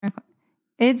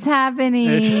It's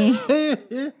happening.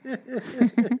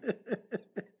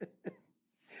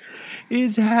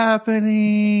 It's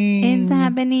happening. It's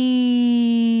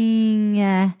happening.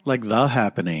 Like the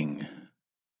happening.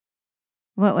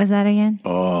 What was that again?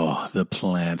 Oh, the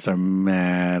plants are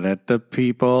mad at the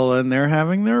people and they're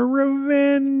having their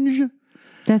revenge.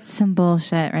 That's some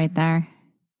bullshit right there.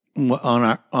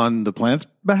 On the plants'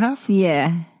 behalf?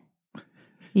 Yeah.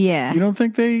 Yeah. You don't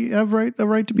think they have a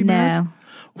right to be mad? No.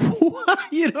 What?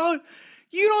 You don't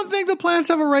think the plants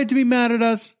have a right to be mad at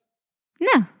us?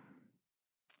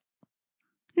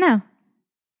 No.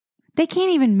 They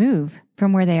can't even move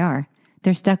from where they are.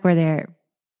 They're stuck where they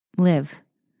live.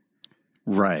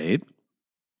 Right.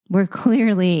 We're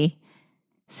clearly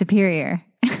superior.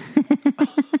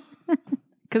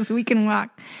 Because we can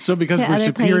walk. So because to we're other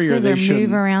superior, places they or should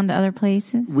move around to other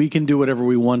places. We can do whatever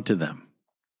we want to them.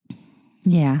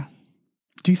 Yeah.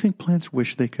 Do you think plants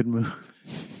wish they could move?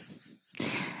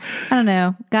 I don't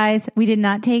know. Guys, we did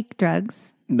not take drugs.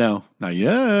 No, not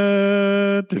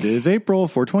yet. It is April.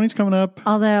 420's coming up.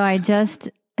 Although I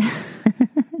did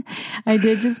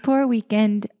just pour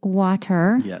weekend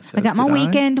water. Yes. I got my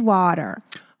weekend water.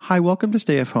 Hi, welcome to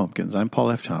Stay F. Tompkins. I'm Paul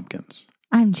F. Tompkins.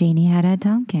 I'm Janie Haddad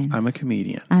Tompkins. I'm a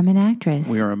comedian. I'm an actress.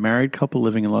 We are a married couple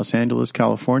living in Los Angeles,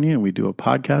 California, and we do a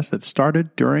podcast that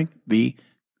started during the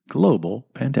global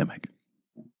pandemic.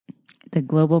 The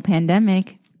global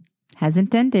pandemic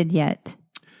hasn't ended yet.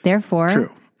 Therefore,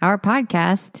 True. Our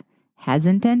podcast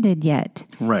hasn't ended yet.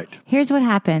 Right. Here's what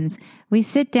happens. We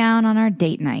sit down on our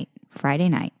date night, Friday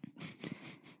night.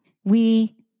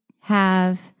 We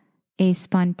have a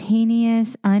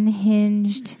spontaneous,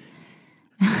 unhinged...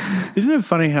 Isn't it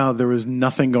funny how there was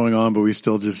nothing going on, but we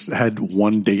still just had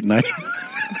one date night?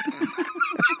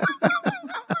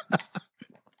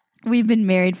 We've been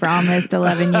married for almost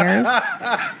 11 years.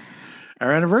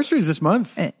 Our anniversary is this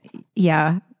month.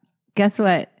 Yeah. Guess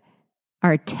what?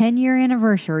 Our 10-year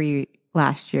anniversary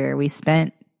last year, we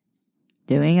spent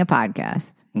doing a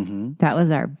podcast. Mm-hmm. That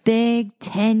was our big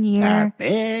 10-year. Our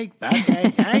big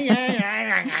fucking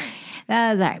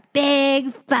That was our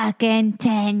big fucking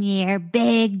 10-year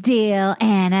big deal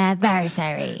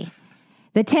anniversary.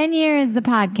 The 10-year is the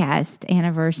podcast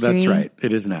anniversary. That's right.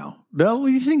 It is now.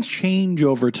 These things change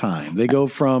over time. They go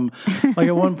from, like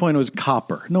at one point it was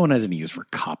copper. No one has any use for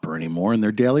copper anymore in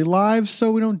their daily lives,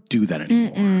 so we don't do that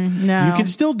anymore. No. You can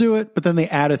still do it, but then they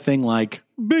add a thing like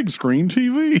big screen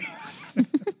TV.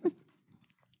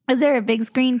 Is there a big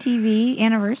screen TV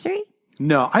anniversary?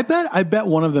 No, I bet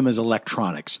one of them is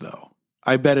electronics, though.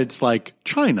 I bet it's like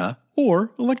China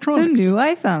or electronics. A new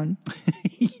iPhone.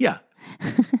 Yeah.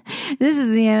 This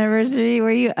is the anniversary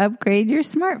where you upgrade your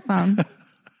smartphone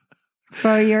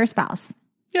for your spouse.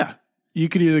 Yeah. You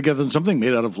could either get them something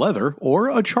made out of leather or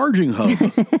a charging hub.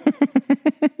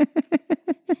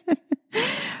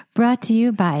 Brought to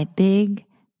you by Big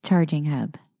Charging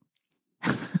Hub.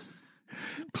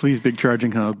 Please, Big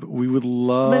Charging Hub. We would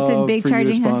love Big for you to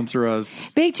Charging Hub. sponsor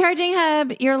us. Big Charging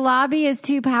Hub, your lobby is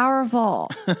too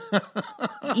powerful.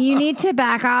 You need to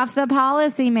back off the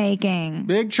policy making.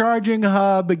 Big Charging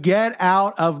Hub, get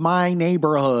out of my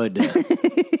neighborhood.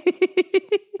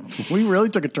 We really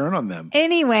took a turn on them.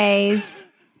 Anyways,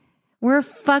 we're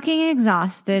fucking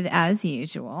exhausted as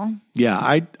usual.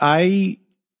 Yeah, I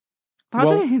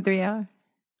Probably 3 hours.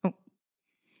 Oh.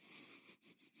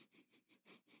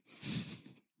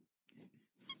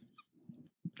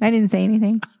 I didn't say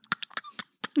anything.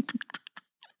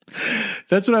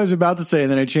 That's what I was about to say,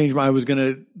 and then I was going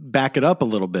to back it up a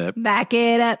little bit. Back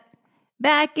it up.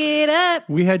 Back it up.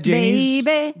 We had Janie's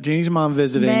baby. mom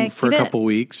visiting Back for a it up. couple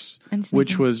weeks,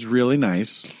 which was really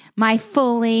nice. My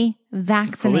fully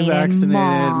vaccinated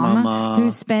mama. mom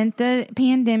who spent the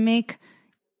pandemic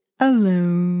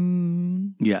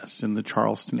alone. Yes, in the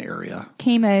Charleston area.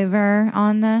 Came over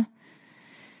on the...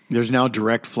 There's now a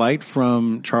direct flight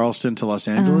from Charleston to Los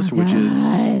Angeles, which is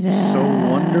so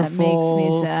wonderful. Makes me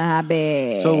so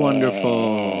happy. So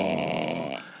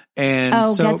wonderful.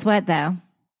 And guess what, though?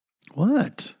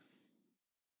 What?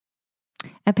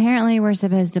 Apparently, we're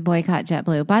supposed to boycott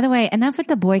JetBlue. By the way, enough with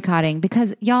the boycotting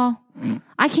because, y'all,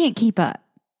 I can't keep up.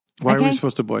 Why are we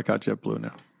supposed to boycott JetBlue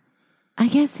now? I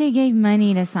guess they gave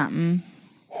money to something.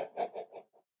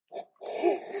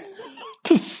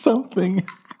 Something.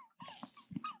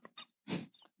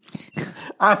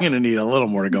 I'm going to need a little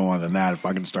more to go on than that if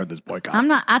I can start this boycott.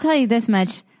 I'll tell you this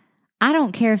much. I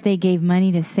don't care if they gave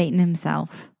money to Satan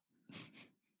himself.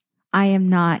 I am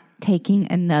not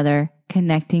taking another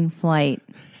connecting flight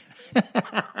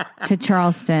to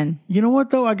Charleston. You know what,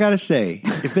 though? I got to say,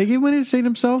 if they gave money to Satan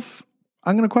himself,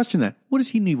 I'm going to question that. What does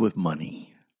he need with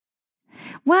money?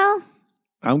 Well,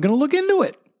 I'm going to look into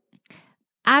it.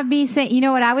 I'd be saying, you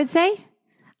know what I would say?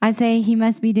 I'd say he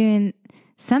must be doing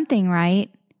something right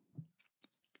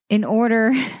in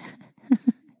order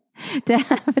to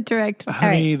have a direct.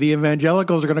 Honey, the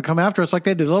evangelicals are going to come after us like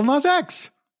they did Little Nas X.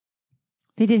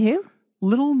 They did who?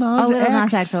 Little Nas X. Little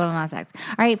Nas X. Little Nas X.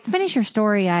 All right, finish your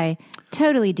story. I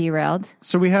totally derailed.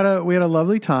 So we had a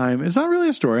lovely time. It's not really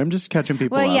a story. I'm just catching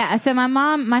people up. Well, yeah. So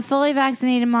my fully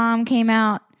vaccinated mom came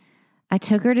out. I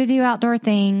took her to do outdoor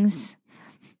things.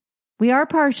 We are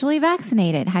partially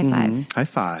vaccinated. High five. High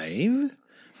five.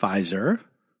 Pfizer.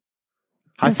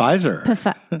 High Pfizer.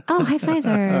 High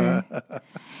Pfizer.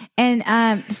 And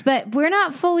but we're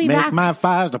not fully vaccinated. Make my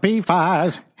fives the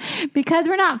P5s. Because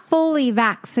we're not fully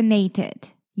vaccinated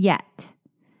yet.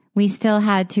 We still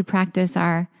had to practice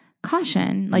our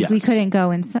caution. Like we couldn't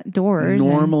go indoors.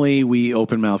 Normally we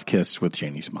open mouth kiss with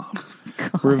Janie's mom.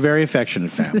 We're a very affectionate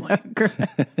family.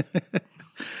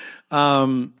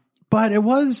 But it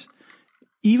was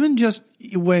even just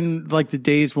when like the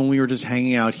days when we were just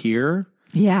hanging out here.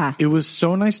 Yeah. It was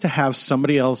so nice to have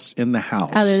somebody else in the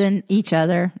house. Other than each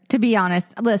other. To be honest,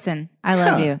 listen, I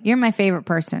love you. You're my favorite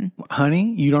person.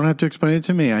 Honey, you don't have to explain it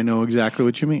to me. I know exactly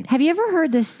what you mean. Have you ever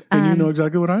heard this? And you know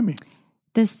exactly what I mean.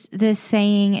 This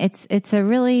saying, it's a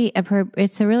really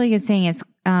good saying. It's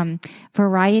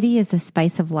variety is the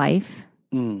spice of life.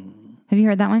 Have you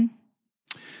heard that one?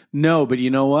 No, but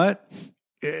you know what?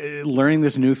 Learning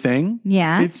this new thing,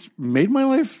 it's made my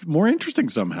life more interesting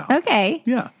somehow. Okay.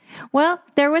 Yeah. Well,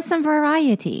 there was some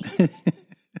variety.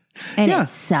 And it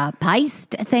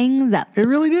spiced things up. It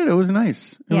really did. It was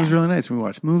nice. It was really nice. We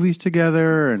watched movies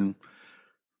together and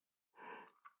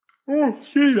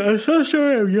geez, I'm so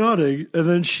sorry I'm yawning. And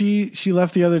then she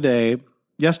left the other day.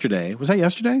 Yesterday. Was that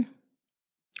yesterday?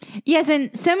 Yes,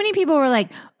 and so many people were like,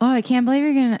 "Oh, I can't believe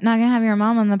you're not gonna have your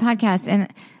mom on the podcast." And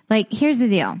like, here's the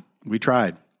deal. We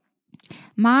tried.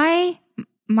 My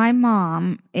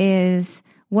mom is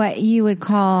what you would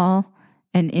call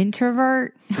an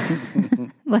introvert.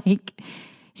 Like,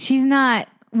 she's not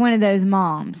one of those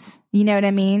moms. You know what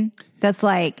I mean? That's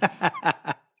like,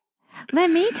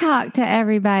 let me talk to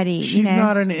everybody. She's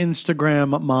not an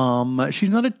Instagram mom. She's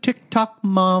not a TikTok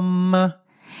mom.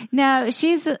 No,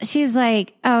 she's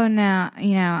like, oh no,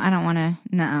 I don't want to.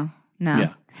 No.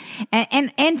 Yeah.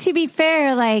 And to be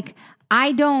fair, like,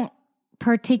 I don't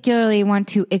particularly want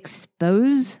to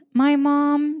expose my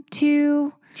mom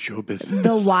to show business,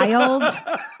 the wild.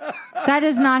 That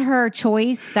is not her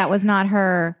choice. That was not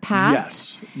her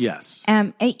path. Yes.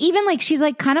 Even like she's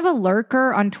like kind of a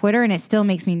lurker on Twitter, and it still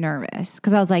makes me nervous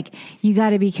because I was like, you got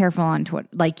to be careful on Twitter.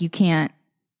 Like, you can't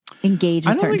engage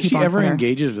with certain people. I don't think she ever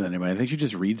engages with anybody. I think she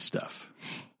just reads stuff.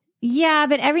 Yeah,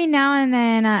 but every now and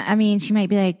then, she might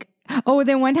be like, oh,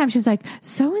 then one time she was like,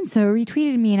 so and so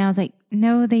retweeted me, and I was like,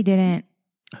 no, they didn't.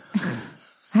 I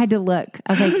had to look.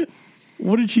 I was like,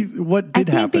 what did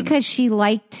happen? I think because she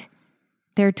liked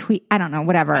their tweet. I don't know,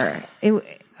 whatever.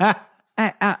 I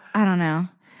don't know.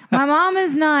 My mom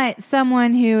is not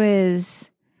someone who is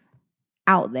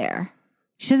out there.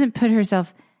 She doesn't put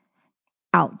herself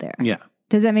out there. Yeah.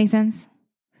 Does that make sense?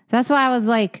 That's why I was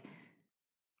like,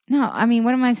 no,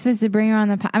 what am I supposed to bring her on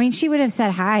the she would have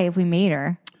said hi if we made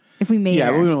her. But we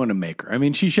don't want to make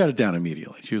her. She shut it down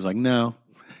immediately. She was like, no.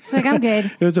 She's like, I'm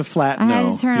good. It was a flat no. I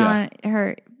had to turn on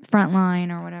her front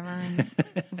line or whatever, and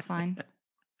it was fine.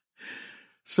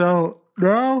 So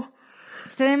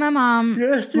then my mom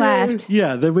left.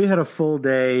 Yeah, then we had a full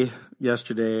day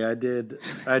yesterday. I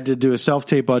did do a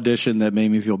self-tape audition that made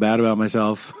me feel bad about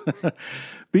myself.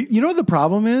 But you know what the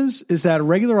problem is that a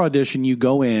regular audition, you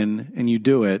go in and you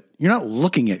do it. You're not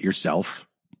looking at yourself.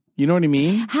 You know what I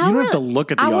mean? You don't have to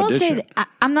look at the audition.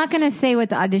 I'm not going to say what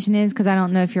the audition is because I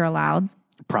don't know if you're allowed.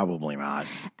 Probably not.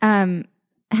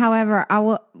 However,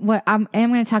 I'm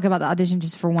going to talk about the audition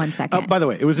just for 1 second. By the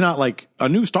way, it was not like a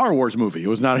new Star Wars movie. It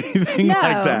was not anything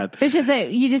like that. It's just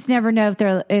that you just never know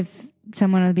if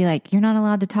someone would be like, you're not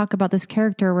allowed to talk about this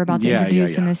character we're about to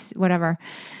introduce in this whatever.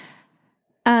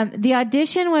 The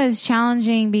audition was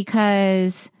challenging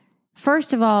because,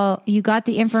 first of all, you got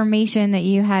the information that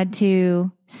you had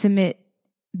to submit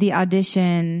the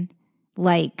audition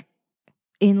like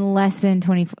in less than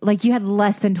 24, like you had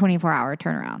less than 24-hour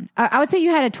turnaround. I would say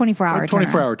you had a 24-hour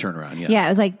 24-hour turnaround, yeah. Yeah, it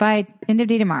was like by end of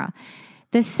day tomorrow.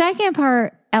 The second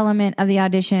element of the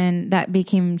audition that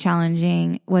became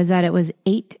challenging was that it was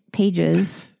 8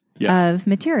 pages of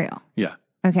material. Yeah.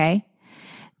 Okay.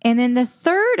 And then the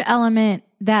third element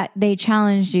that they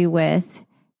challenged you with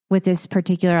this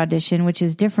particular audition, which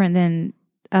is different than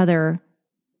other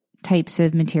types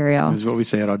of material. This is what we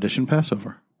say at Audition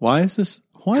Passover. Why is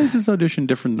this audition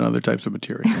different than other types of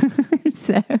material?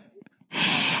 So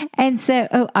And so,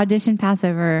 audition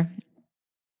Passover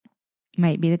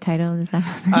might be the title of this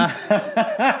episode.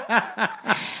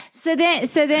 So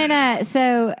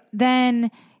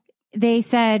then they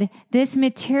said, this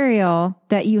material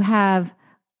that you have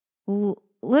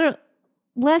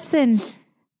less than,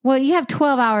 well, you have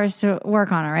 12 hours to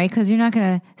work on it, right? Because you're not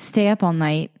going to stay up all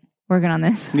night working on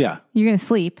this. Yeah. You're going to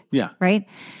sleep. Yeah. Right?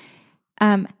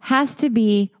 Has to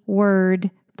be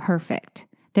word perfect.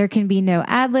 There can be no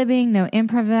ad-libbing, no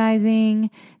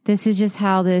improvising. This is just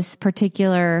how this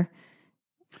particular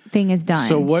thing is done.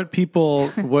 So what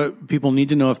people need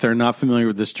to know if they're not familiar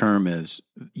with this term is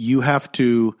you have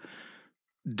to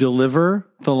deliver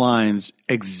the lines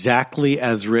exactly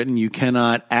as written. You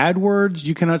cannot add words.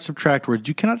 You cannot subtract words.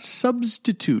 You cannot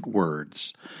substitute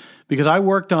words. Because I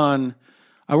worked on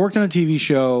a TV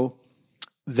show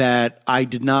that I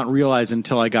did not realize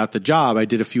until I got the job. I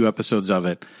did a few episodes of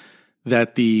it,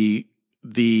 that the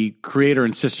creator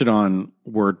insisted on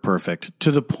word perfect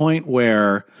to the point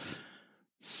where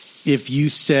if you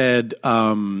said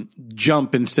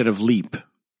jump instead of leap,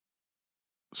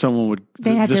 someone would,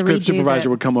 the script supervisor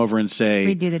would come over and say,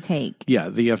 redo the take. Yeah,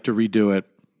 you have to redo it.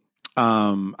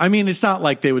 I mean, it's not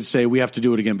like they would say we have to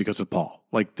do it again because of Paul.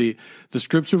 Like the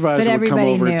script supervisor would come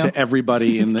over to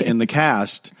everybody in the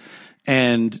cast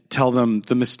and tell them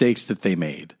the mistakes that they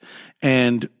made.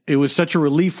 And it was such a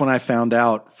relief when I found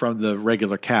out from the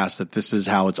regular cast that this is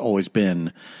how it's always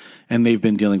been. And they've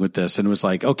been dealing with this. And it was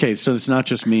like, okay, so it's not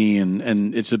just me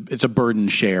and it's a burden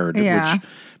shared, which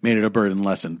made it a burden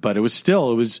lesson. But it was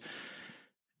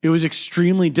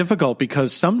extremely difficult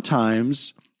because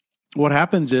sometimes what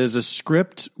happens is a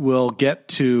script will get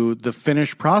to the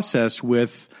finished process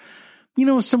with,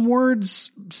 some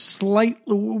words like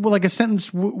a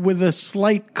sentence with a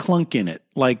slight clunk in it.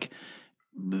 Like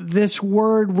this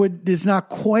word is not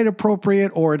quite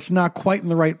appropriate or it's not quite in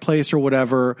the right place or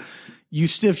whatever.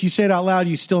 If you say it out loud,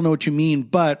 you still know what you mean.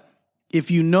 But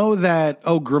if you know that,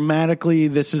 grammatically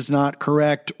this is not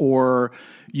correct, or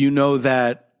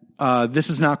that this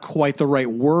is not quite the right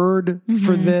word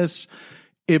for this,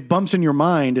 it bumps in your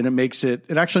mind and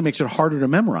it actually makes it harder to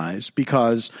memorize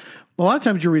because a lot of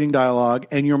times you're reading dialogue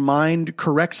and your mind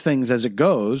corrects things as it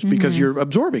goes because you're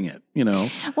absorbing it,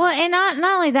 Well, and not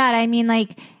only that, I mean,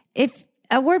 like if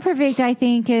a word perfect, I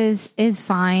think is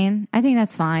fine. I think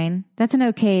that's fine. That's an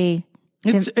okay.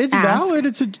 It's valid.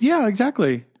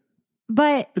 Exactly.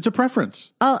 But it's a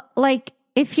preference. Like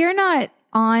if you're not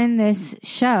on this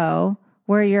show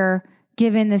where you're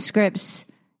given the scripts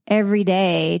every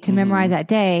day to memorize that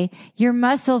day, your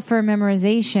muscle for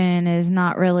memorization is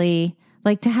not really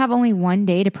like to have only one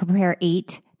day to prepare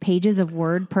 8 pages of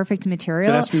word perfect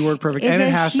material. It has to be word perfect, and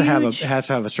it has to have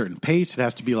a certain pace. It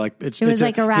has to be like it was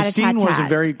like a rat-a-tat-tat. The scene was a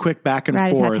very quick back and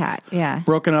forth,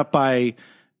 broken up by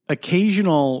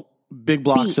occasional big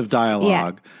blocks beats of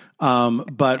dialogue.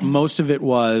 But most of it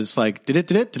was like and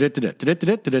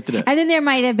then there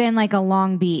might have been like a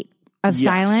long beat of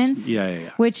silence.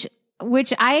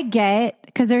 Which I get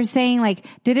because they're saying like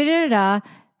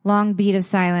long beat of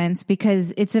silence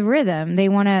because it's a rhythm. They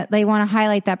want to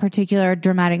highlight that particular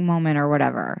dramatic moment or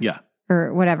whatever. Yeah.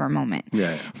 Or whatever moment.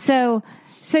 Yeah. So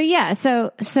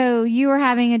you were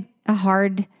having a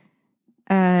hard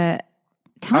time.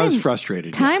 I was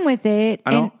frustrated. With it.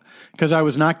 Because I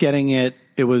was not getting it.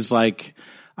 It was like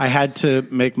I had to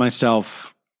make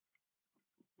myself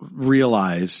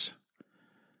realize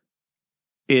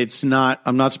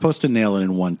I'm not supposed to nail it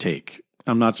in one take.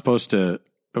 I'm not supposed to,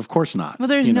 of course not. Well,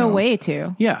 there's no way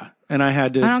to. Yeah. And I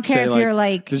had to I don't care if you're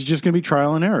like, this is just going to be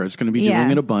trial and error. It's going to be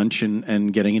doing it a bunch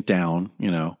and getting it down,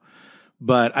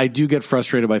 But I do get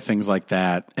frustrated by things like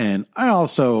that. And I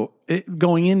also,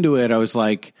 going into it, I was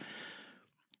like,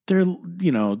 they're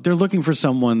looking for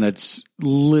someone that's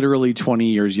literally 20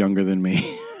 years younger than me.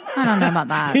 I don't know about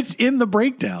that. It's in the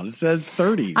breakdown. It says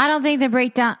 30s. I don't think the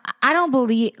breakdown, I don't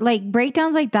believe, like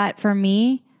breakdowns like that for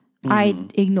me, I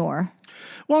ignore.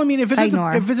 Well, I mean, if it's at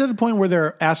the point where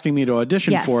they're asking me to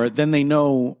audition for it, then they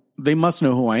must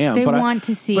know who I am. They want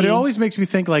to see. But it always makes me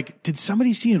think like, did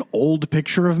somebody see an old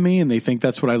picture of me and they think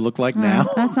that's what I look like now?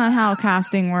 That's not how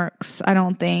casting works, I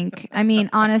don't think. I mean,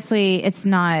 honestly, it's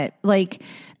not like,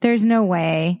 there's no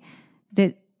way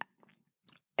that,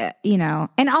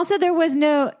 and also there was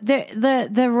no,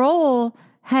 the role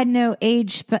had no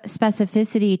age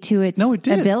specificity to its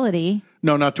ability.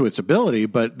 No, not to its ability,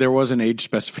 but there was an age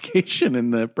specification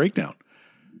in the breakdown.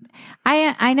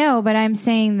 I know, but I'm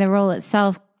saying the role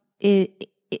itself could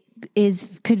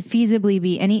feasibly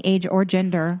be any age or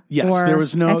gender. Yes, or there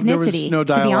was no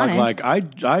dialogue like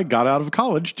I got out of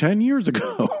college 10 years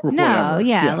ago. Or no,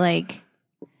 whatever.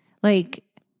 like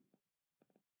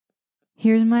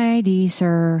Here's my ID,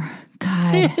 sir.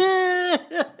 God.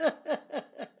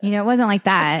 It wasn't like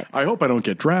that. I hope I don't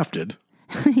get drafted.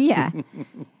 Yeah.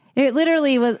 It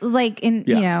literally was like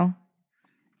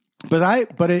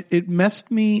But it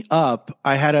messed me up.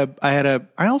 I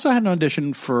also had an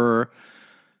audition for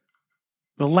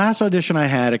the last audition I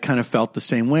had. It kind of felt the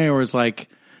same way, where it's like,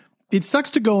 it sucks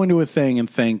to go into a thing and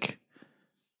think,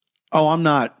 oh, I'm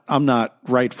not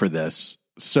right for this.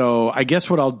 So I guess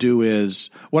what I'll do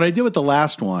is what I did with the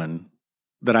last one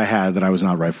that I had that I was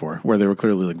not right for, where they were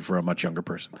clearly looking for a much younger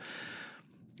person.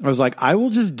 I was like, I will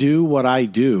just do what I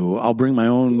do. I'll bring my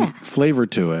own flavor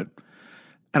to it.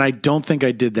 And I don't think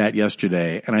I did that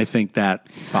yesterday. And I think that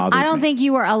bothered me. I don't think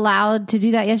you were allowed to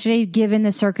do that yesterday, given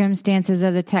the circumstances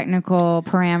of the technical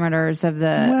parameters of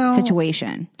the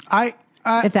situation.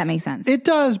 If that makes sense. It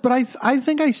does, but I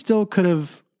think I still could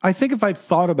have. I think if I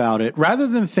thought about it, rather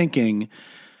than thinking,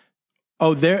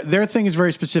 oh, their thing is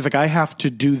very specific, I have to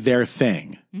do their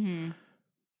thing. Mm-hmm.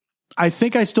 I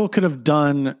think I still could have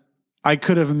I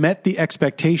could have met the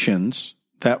expectations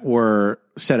that were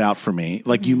set out for me.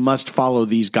 Like, you must follow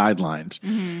these guidelines,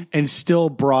 and still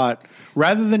brought,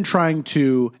 rather than trying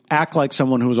to act like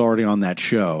someone who was already on that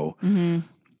show,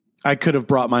 I could have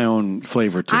brought my own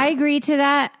flavor to it. I agree to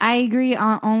that. I agree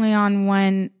only on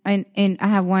one, and I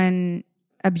have one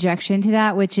objection to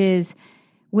that, which is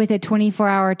with a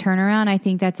 24-hour turnaround. I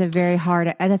think that's that's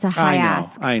a high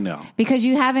ask. I know. Because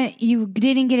you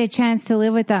didn't get a chance to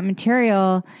live with that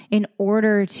material in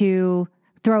order to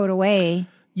throw it away.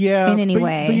 Yeah, in any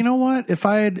way. But you know what? If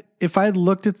I had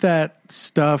looked at that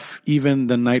stuff even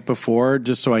the night before,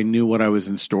 just so I knew what I was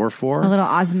in store for, a little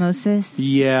osmosis.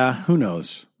 Yeah, who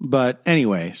knows? But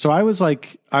anyway, so I was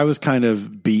kind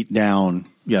of beat down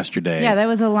yesterday. Yeah, that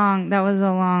was a long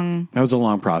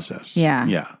process. Yeah.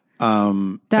 Yeah.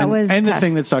 And the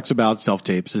thing that sucks about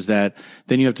self-tapes is that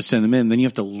then you have to send them in. Then you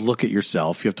have to look at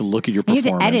yourself. You have to look at your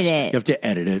performance. You have to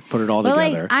edit it, put it all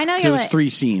together. I know it was 3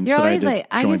 scenes that I did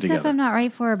I join get together. stuff I'm not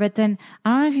right for, but then I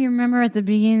don't know if you remember at the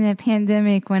beginning of the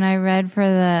pandemic when I read for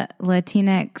the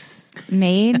Latinx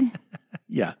maid.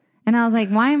 Yeah. And I was like,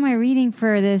 why am I reading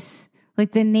for this?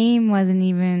 Like, the name wasn't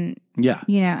even,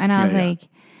 and I was like,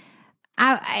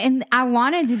 I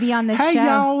wanted to be on the show. Hey,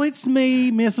 y'all, it's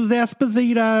me, Mrs.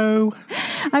 Esposito.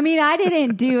 I mean, I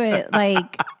didn't do it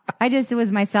like, it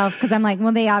was myself, because I'm like,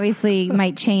 well, they obviously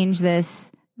might change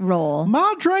this role.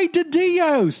 Madre de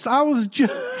Dios. I was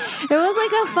just... It was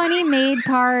like a funny maid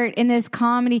part in this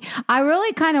comedy. I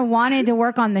really kind of wanted to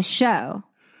work on the show.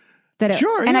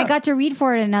 And I got to read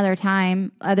for it another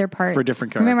time, other parts. For a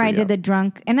different character. Remember, I did the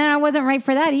drunk, and then I wasn't right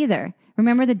for that either.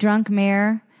 Remember the drunk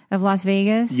mayor of Las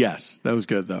Vegas? Yes, that was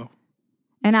good though.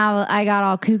 And I got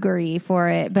all cougar-y for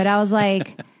it, but I was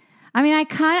like, I mean, I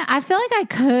feel like I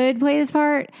could play this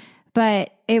part,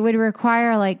 but it would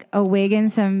require like a wig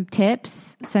and some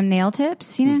nail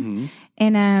tips, and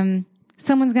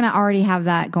someone's gonna already have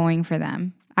that going for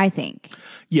them. I think.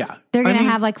 Yeah. They're going to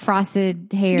have like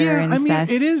frosted hair and stuff.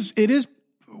 It is.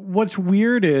 What's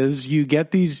weird is you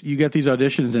get these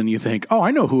auditions and you think, oh,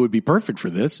 I know who would be perfect for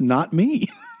this. Not me.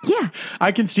 Yeah.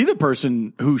 I can see the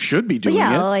person who should be doing it.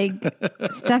 Yeah. Like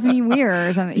Stephanie Weir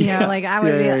or something, like I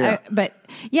would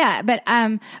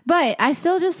but I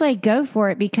still just like go for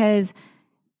it, because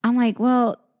I'm like,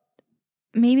 well,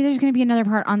 maybe there's going to be another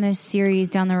part on this series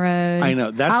down the road. I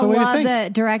know. That's the way to think. I love the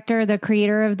director, the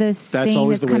creator of this thing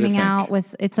that's coming out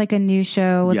with. It's like a new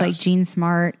show with like Gene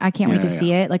Smart. I can't wait to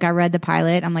see it. Like, I read the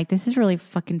pilot. I'm like, this is really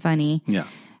fucking funny. Yeah.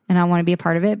 And I want to be a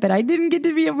part of it, but I didn't get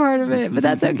to be a part of it. But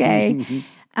that's okay.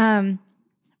 But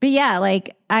yeah,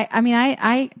 like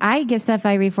I get stuff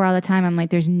I read for all the time. I'm like,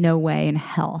 there's no way in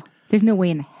hell. There's no way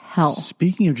in hell.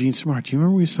 Speaking of Gene Smart, do you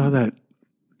remember we saw that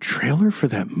trailer for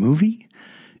that movie?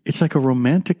 It's like a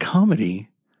romantic comedy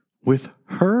with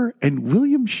her and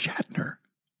William Shatner.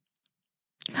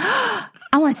 I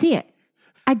want to see it.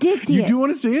 I did see it. You do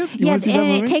want to see it? You yes,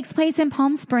 and it takes place in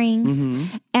Palm Springs.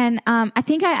 Mm-hmm. And I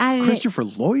think I added Christopher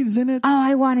Lloyd's in it. Oh,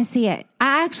 I want to see it.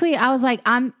 I was like,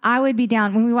 I would be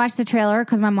down when we watched the trailer,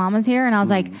 because my mom was here, and I was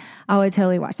like, I would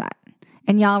totally watch that.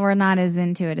 And y'all were not as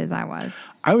into it as I was.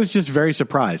 I was just very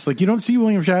surprised. Like, you don't see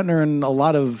William Shatner in a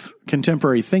lot of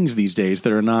contemporary things these days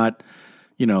that are not,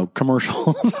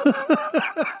 commercials.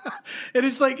 And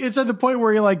it's like, it's at the point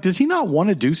where you're like, does he not want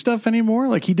to do stuff anymore?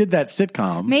 Like, he did that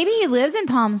sitcom. Maybe he lives in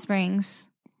Palm Springs,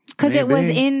 because it was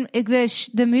in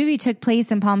the movie took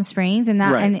place in Palm Springs, and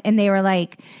that, right. and they were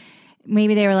like,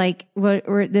 maybe they were like,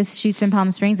 this shoots in Palm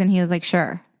Springs, and he was like,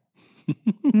 sure.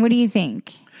 What do you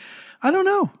think? I don't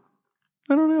know.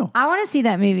 I want to see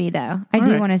that movie though. I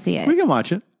do want to see it. We can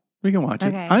watch it.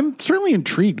 Okay. I'm certainly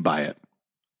intrigued by it.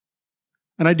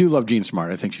 And I do love Jean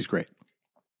Smart. I think she's great.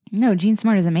 No, Jean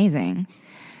Smart is amazing.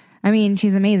 I mean,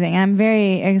 she's amazing. I'm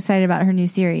very excited about her new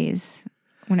series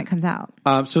when it comes out.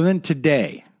 So then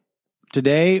today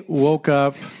woke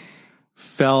up,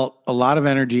 felt a lot of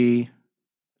energy,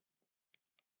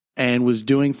 and was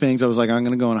doing things. I was like, I'm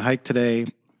going to go on a hike today.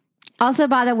 Also,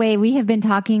 by the way, we have been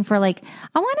talking for I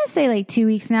want to say 2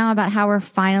 weeks now about how we're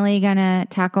finally going to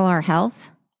tackle our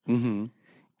health. Mm-hmm.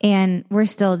 And we're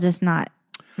still just not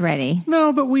ready.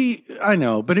 No, but I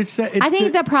know, but it's that. I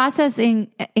think the process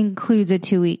includes a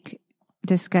 2-week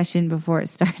discussion before it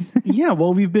starts. Yeah,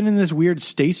 well, we've been in this weird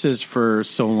stasis for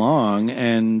so long,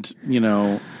 and,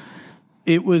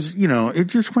 it was, it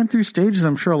just went through stages.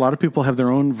 I'm sure a lot of people have their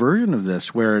own version of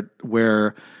this where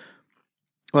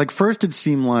first it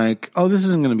seemed like, oh, this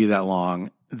isn't going to be that long.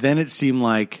 Then it seemed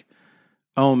like,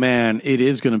 oh man, it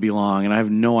is going to be long and I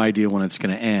have no idea when it's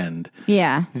going to end.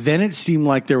 Yeah. Then it seemed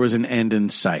like there was an end in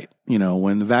sight,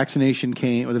 when the vaccine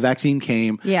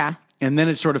came. Yeah. And then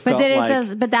it sort of felt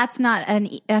like... But that's not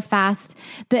a fast...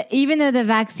 Even though the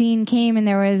vaccine came and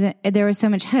there was so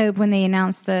much hope when they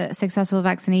announced the successful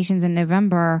vaccinations in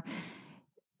November,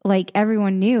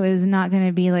 everyone knew it was not going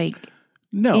to be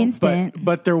instant.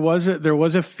 But there was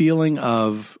a feeling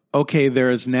of, okay, there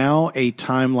is now a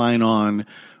timeline on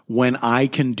when I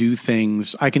can do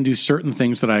certain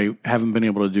things that I haven't been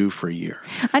able to do for a year.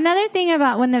 Another thing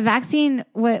about when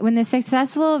the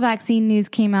successful vaccine news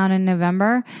came out in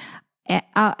November...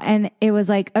 and it was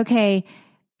okay,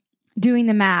 doing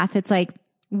the math, it's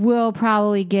we'll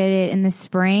probably get it in the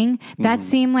spring. That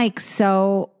seemed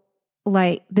the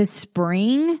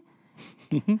spring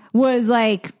was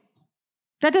that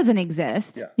doesn't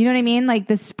exist. Yeah. You know what I mean?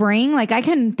 The spring, I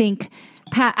couldn't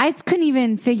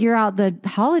even figure out the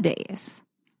holidays.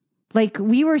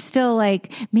 We were still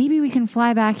maybe we can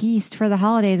fly back east for the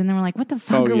holidays. And then we're what the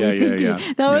fuck are we thinking?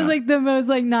 Yeah. That was the most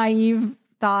naive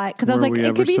thought, because I was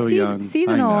it could be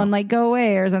seasonal and go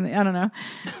away or something. I don't know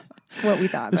what we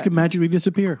thought. This could magically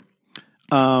disappear.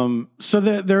 So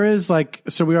there is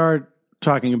so we are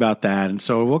talking about that, and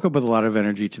so I woke up with a lot of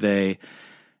energy today,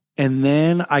 and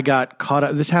then I got caught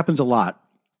up. This happens a lot.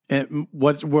 And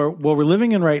what we're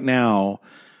living in right now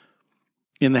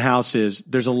in the house is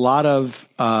there's a lot of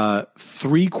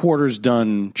 3/4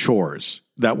 done chores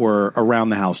that were around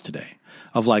the house today.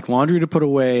 Of laundry to put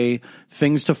away,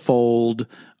 things to fold.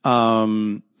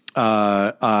 There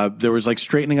was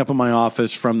straightening up in my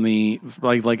office from the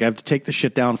I have to take the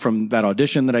shit down from that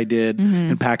audition that I did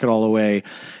and pack it all away.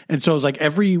 And so it was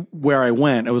everywhere I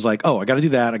went, it was oh, I got to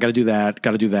do that, I got to do that,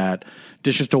 got to do that.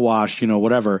 Dishes to wash,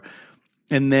 whatever.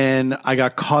 And then I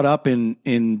got caught up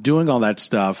in doing all that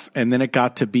stuff, and then it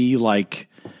got to be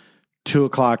 2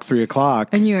 o'clock, 3 o'clock,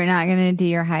 and you were not going to do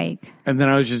your hike. And then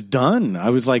I was just done.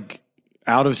 I was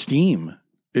out of steam.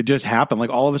 It just happened.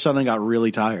 All of a sudden I got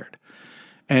really tired,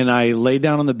 and I laid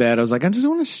down on the bed. I was I just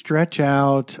want to stretch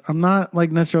out. I'm not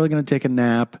necessarily going to take a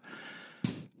nap.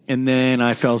 And then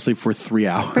I fell asleep for 3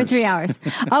 hours. For 3 hours.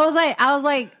 I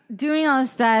was doing all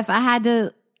this stuff. I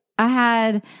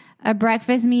had a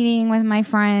breakfast meeting with my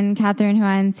friend Catherine, who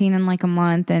I hadn't seen in a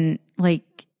month, and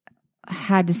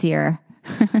had to see her.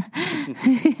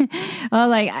 I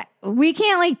was we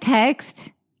can't text.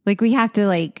 We have to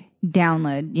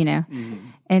download, Mm-hmm.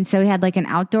 And so we had an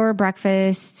outdoor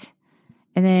breakfast,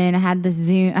 and then I had this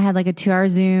Zoom. I had a 2-hour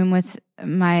Zoom with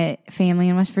my family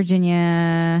in West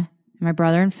Virginia, my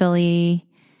brother in Philly,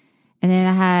 and then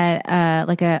I had a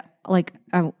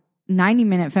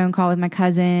 90-minute phone call with my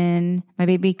cousin, my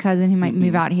baby cousin who might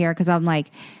move out here, because I'm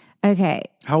okay.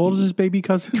 How old is this baby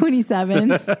cousin?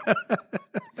 27.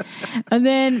 And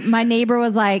then my neighbor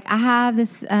was I have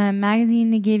this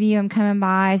magazine to give you. I'm coming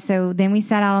by. So then we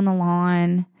sat out on the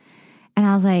lawn, and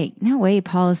I was no way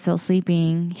Paul is still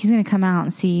sleeping. He's going to come out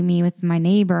and see me with my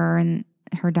neighbor and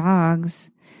her dogs.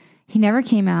 He never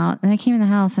came out. And I came in the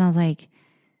house, and I was I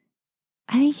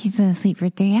think he's been asleep for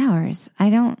 3 hours.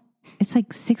 It's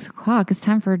 6 o'clock. It's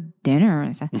time for dinner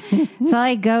and stuff. So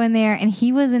I go in there, and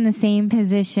he was in the same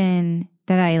position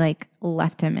that I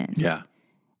left him in. Yeah.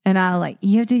 And I was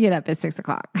you have to get up at 6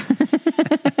 o'clock.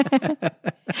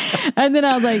 And then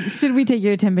I was should we take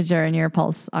your temperature and your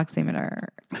pulse oximeter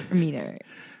meter?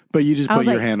 But you just put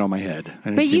your hand on my head.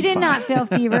 But you did not feel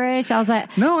feverish. I was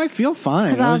no, I feel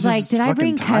fine. Because I was did I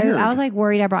bring COVID? I was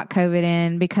worried I brought COVID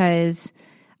in, because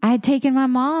I had taken my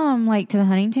mom to the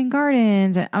Huntington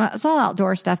Gardens. It's all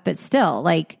outdoor stuff, but still,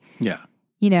 yeah,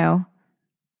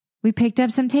 we picked up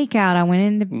some takeout. I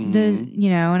went into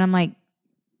and I'm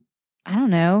I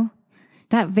don't know.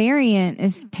 That variant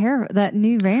is terrible. That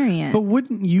new variant. But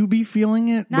wouldn't you be feeling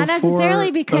it? Not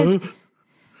necessarily, because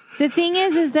The thing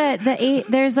is that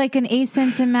there's like an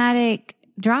asymptomatic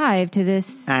drive to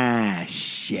this. Ah,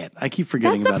 shit. I keep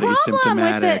forgetting That's the about problem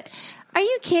asymptomatics. Are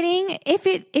you kidding? If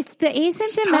the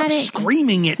asymptomatic Stop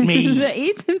screaming at me. the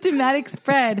asymptomatic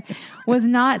spread was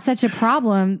not such a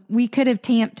problem, we could have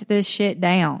tamped this shit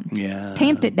down. Yeah.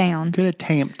 Tamped it down. Could have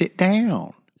tamped it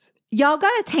down. Y'all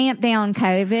got to tamp down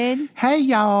COVID. Hey,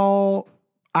 y'all.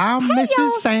 I'm Mrs.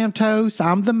 y'all. Santos.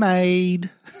 I'm the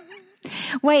maid.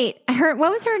 Wait, what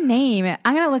was her name?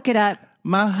 I'm going to look it up.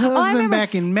 My husband remember.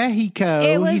 back in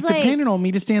Mexico, was he's like- depending on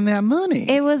me to send that money.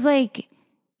 It was like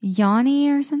Yanni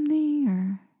or something,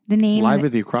 or the name. Live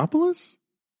at the Acropolis?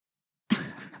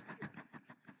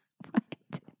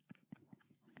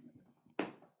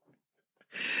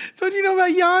 So do you know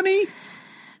about Yanni?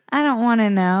 I don't want to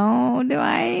know. Do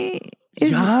I?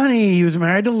 Yanni, he was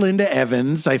married to Linda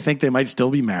Evans. I think they might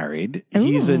still be married.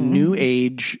 He's a new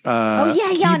age Oh,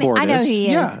 yeah, Yanni. I know keyboardist. he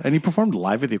is. Yeah, and he performed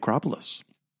live at the Acropolis.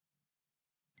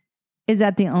 Is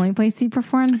that the only place he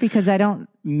performed? Because I don't.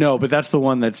 No, but that's the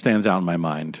one that stands out in my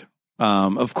mind.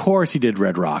 Of course, he did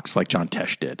Red Rocks like John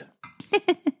Tesh did.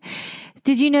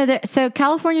 Did you know that? So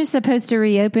California's supposed to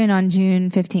reopen on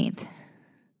June 15th.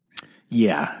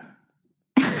 Yeah.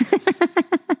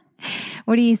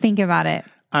 What do you think about it?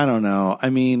 I don't know. I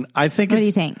mean, I think What do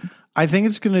you think? I think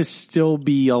it's going to still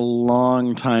be a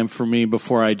long time for me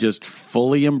before I just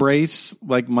fully embrace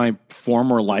like my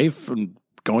former life and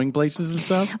going places and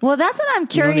stuff. Well, that's what I'm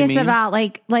You know what I curious mean? about.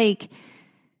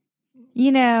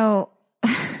 You know,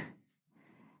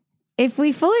 if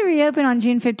we fully reopen on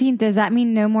June 15th, does that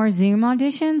mean no more Zoom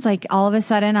auditions? Like all of a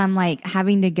sudden I'm like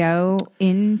having to go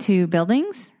into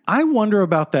buildings? I wonder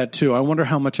about that too. I wonder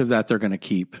how much of that they're going to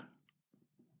keep.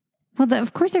 Well,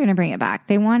 of course they're going to bring it back.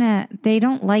 They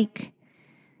don't want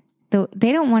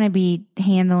to be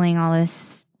handling all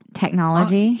this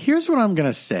technology. Here's what I'm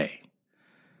going to say.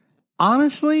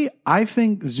 Honestly, I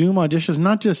think Zoom auditions,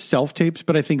 not just self-tapes,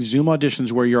 but I think Zoom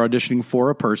auditions where you're auditioning for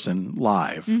a person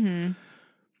live,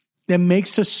 that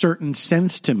makes a certain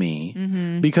sense to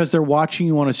me because they're watching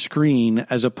you on a screen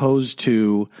as opposed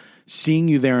to seeing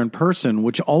you there in person,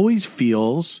 which always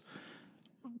feels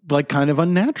like kind of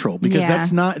unnatural because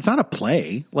it's not a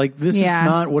play. Like this is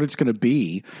not what it's going to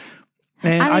be.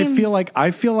 And I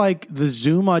feel like the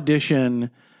Zoom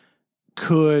audition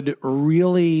could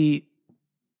really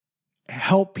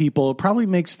help people. It probably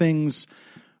makes things,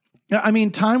 I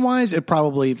mean, time-wise,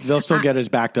 they'll still get as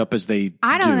backed up as they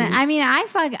I don't do. know. I mean,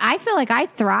 I feel like I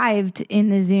thrived in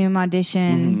the Zoom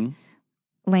audition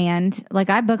land. Like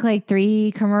I booked like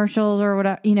 3 commercials or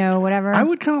whatever. I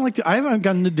would kind of like to, I haven't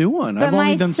gotten to do one. I've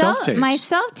only done self-tapes. My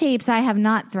self-tapes, I have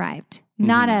not thrived.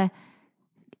 Not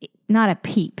a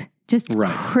peep. Just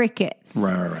crickets.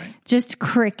 Right. Just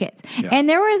crickets. Yeah. And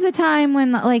there was a time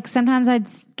when like sometimes I'd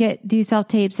do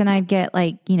self-tapes and I'd get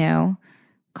like,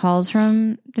 calls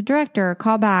from the director,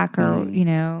 call back or,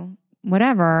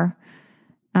 whatever.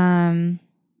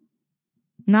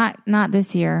 Not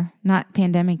this year, not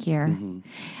pandemic year.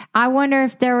 I wonder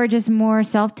if there were just more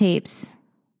self-tapes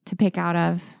to pick out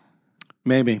of.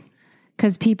 Maybe.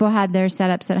 Because people had their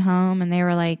setups at home and they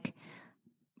were like,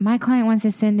 my client wants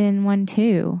to send in one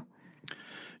too.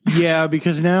 Yeah,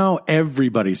 because now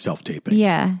everybody's self-taping.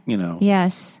 Yeah.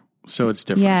 Yes. So it's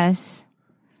different. Yes.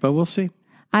 But we'll see.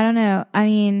 I don't know. I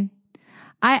mean,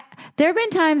 there have been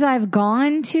times I've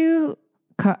gone to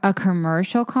a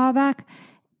commercial callback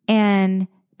and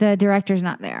the director's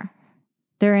not there.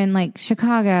 They're in like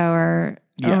Chicago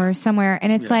or somewhere.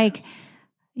 And it's like,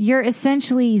 you're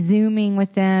essentially Zooming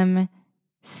with them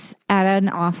at an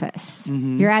office.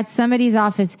 You're at somebody's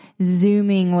office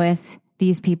Zooming with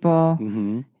these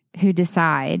people who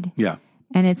decide. Yeah.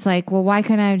 And it's like, well, why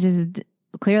couldn't I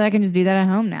clearly I can just do that at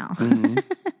home now.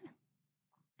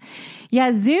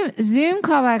 Yeah, Zoom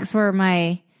callbacks were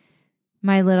my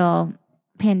little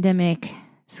pandemic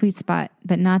sweet spot,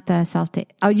 but not the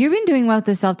self-tape. Oh, you've been doing well with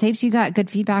the self-tapes. You got good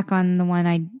feedback on the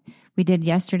one we did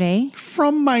yesterday.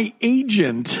 From my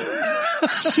agent.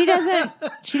 She doesn't.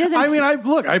 I mean,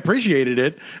 I appreciated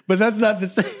it, but that's not the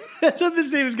same. That's not the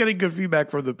same as getting good feedback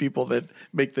from the people that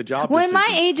make the job. When decisions.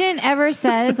 my agent ever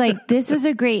says like, this was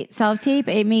a great self-tape,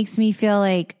 it makes me feel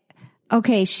like,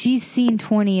 okay, she's seen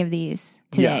 20 of these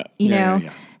today, you know?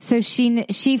 Yeah. So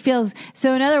she feels,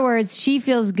 so in other words, she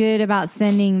feels good about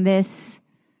sending this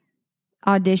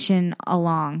audition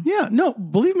along. Yeah, no,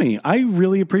 believe me, I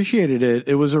really appreciated it.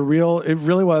 It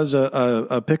really was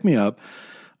a pick me up.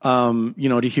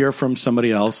 To hear from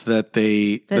somebody else that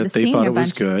they thought it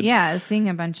was good. Yeah, seeing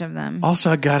a bunch of them. Also,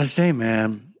 I gotta say,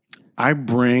 man, I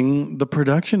bring the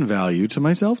production value to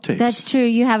my self-tapes. That's true.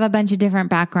 You have a bunch of different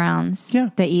backgrounds Yeah.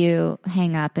 that you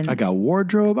hang up. And I got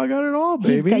wardrobe. I got it all,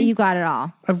 baby. you got it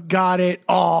all. I've got it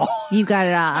all. You got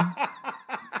it all.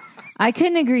 I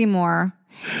couldn't agree more.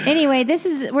 Anyway,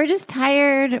 we're just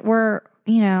tired. We're,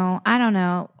 I don't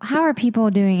know. How are people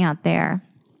doing out there?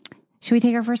 Should we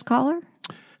take our first caller?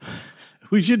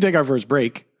 We should take our first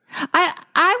break.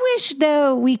 I wish,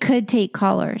 though, we could take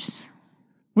callers.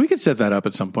 We could set that up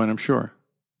at some point, I'm sure.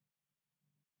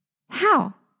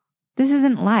 How? This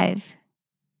isn't live.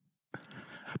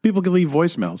 People can leave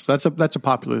voicemails. That's a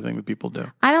popular thing that people do.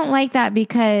 I don't like that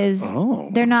because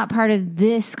they're not part of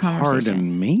this conversation.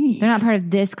 Pardon me. They're not part of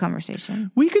this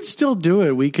conversation. We could still do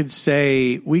it. We could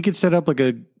set up like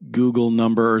a Google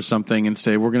number or something and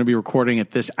say, we're going to be recording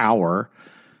at this hour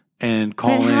and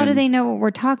call in. But how do they know what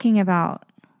we're talking about?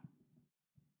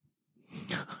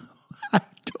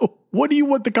 What do you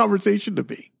want the conversation to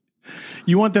be?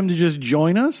 You want them to just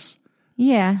join us?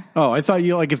 Yeah. Oh, I thought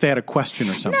you if they had a question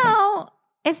or something. No,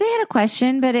 if they had a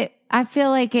question, but I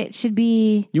feel like it should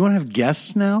be. You want to have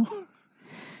guests now?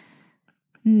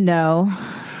 No.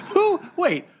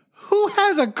 Who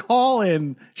has a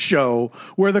call-in show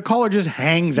where the caller just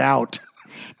hangs out?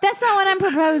 That's not what I'm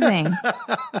proposing.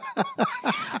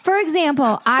 For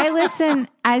example, I listen,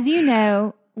 as you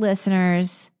know,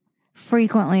 listeners,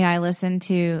 frequently I listen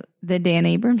to the Dan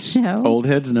Abrams Show. Old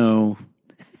heads know.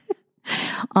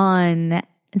 On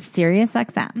Sirius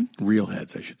XM. Real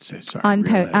heads, I should say. Sorry. On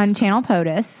Channel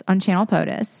POTUS. On Channel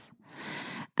POTUS.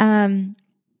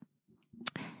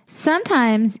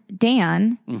 Sometimes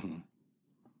Dan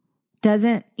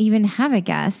doesn't even have a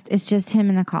guest. It's just him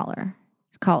and the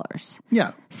callers.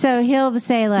 Yeah. So he'll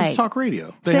say it's talk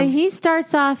radio. He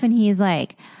starts off and he's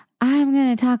like, I'm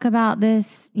going to talk about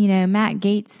this, Matt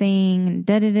Gaetz thing,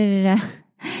 da-da-da-da-da.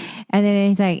 And then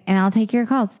he's like, and I'll take your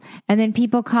calls. And then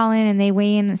people call in and they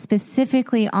weigh in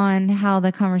specifically on how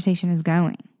the conversation is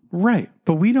going. Right.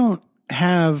 But we don't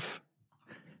have...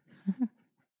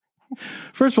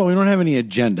 First of all, we don't have any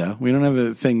agenda. We don't have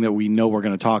a thing that we know we're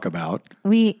going to talk about.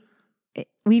 We've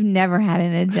never had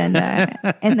an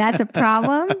agenda. And that's a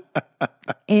problem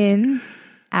in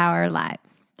our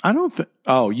lives. I don't think...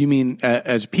 Oh, you mean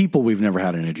as people, we've never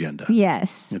had an agenda.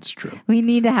 Yes. It's true. We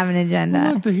need to have an agenda.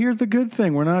 Well, look, here's the good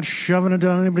thing. We're not shoving it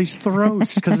down anybody's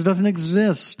throats because it doesn't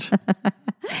exist. All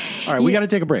right, we got to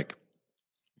take a break.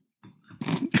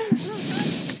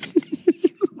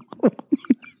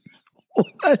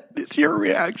 What is your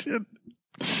reaction?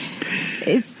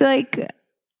 It's like,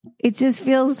 it just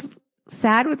feels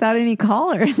sad without any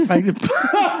callers.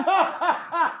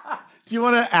 Do you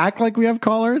want to act like we have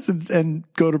callers and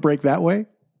go to break that way?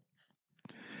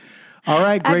 All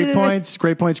right, great points.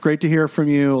 Great points. Great to hear from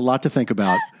you. A lot to think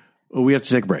about. We have to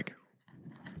take a break.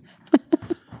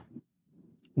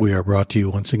 We are brought to you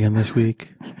once again this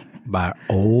week by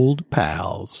Old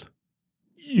Pals.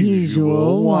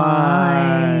 Usual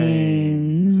Wines.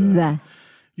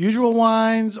 Usual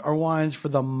Wines are wines for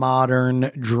the modern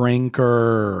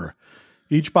drinker.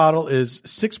 Each bottle is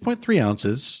 6.3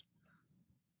 ounces.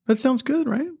 That sounds good,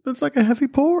 right? That's like a heavy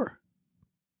pour.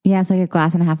 Yeah, it's like a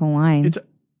glass and a half of wine.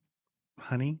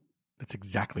 Honey, that's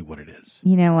exactly what it is.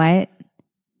 You know what?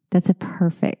 That's a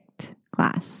perfect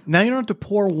glass. Now you don't have to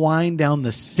pour wine down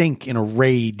the sink in a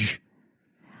rage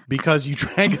because you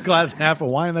drank a glass and a half of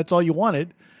wine and that's all you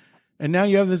wanted. And now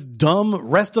you have this dumb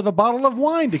rest of the bottle of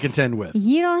wine to contend with.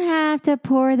 You don't have to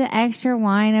pour the extra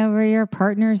wine over your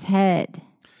partner's head.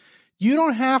 You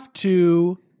don't have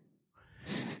to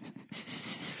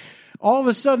all of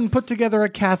a sudden put together a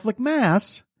Catholic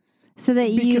mass so that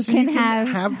you can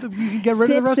get rid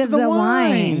of the rest of the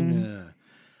wine.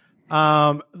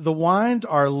 The wines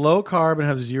are low carb and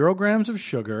have 0 grams of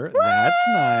sugar. What? That's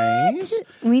nice.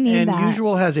 We need that. And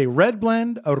Usual has a red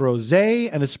blend, a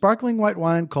rosé, and a sparkling white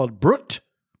wine called Brut.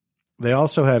 They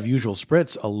also have Usual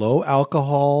Spritz, a low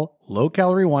alcohol, low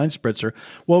calorie wine spritzer.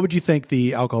 What would you think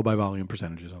the alcohol by volume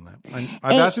percentage is on that?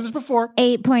 I've asked you this before.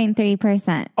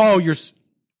 8.3%. Oh,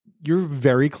 you're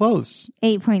very close.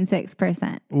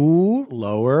 8.6%. Ooh,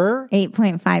 lower.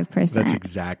 8.5%. That's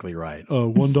exactly right.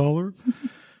 $1.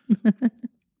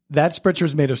 That spritzer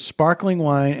is made of sparkling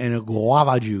wine and a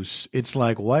guava juice. It's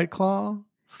like White Claw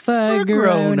for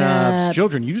grown-ups.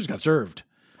 Children, you just got served.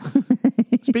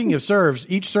 Speaking of serves,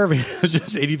 each serving has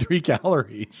just 83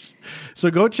 calories.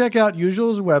 So go check out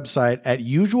Usual's website at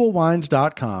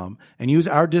usualwines.com and use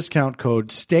our discount code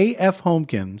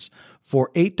STAYFHomekins for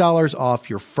 $8 off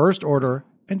your first order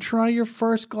and try your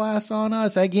first glass on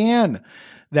us. Again,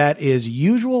 that is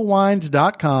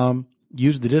usualwines.com.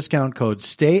 Use the discount code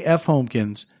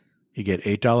STAYFHomekins. You get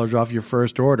 $8 off your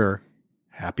first order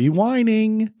Happy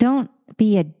whining. Don't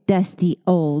be a dusty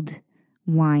old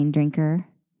wine drinker.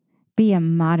 Be a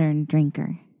modern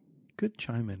drinker. Good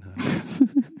chime in, huh?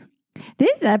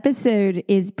 This episode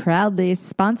is proudly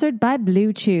sponsored by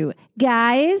Blue Chew.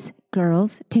 Guys,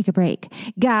 girls, take a break.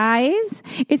 Guys,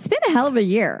 it's been a hell of a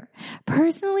year.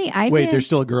 Personally, There's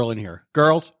still a girl in here.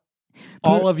 Girls,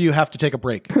 all of you have to take a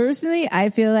break. Personally,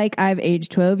 I feel like I've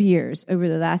aged 12 years over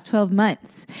the last 12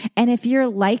 months. And if you're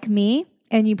like me,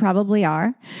 and you probably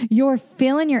are, you're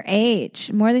feeling your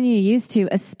age more than you used to,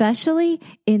 especially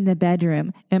in the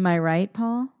bedroom. Am I right,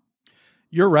 Paul?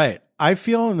 You're right. I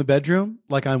feel in the bedroom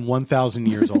like I'm 1,000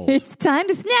 years old. It's time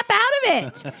to snap out of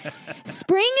it.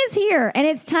 Spring is here, and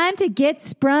it's time to get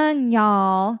sprung,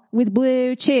 y'all, with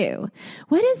Blue Chew.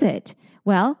 What is it?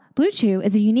 Well, Blue Chew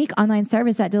is a unique online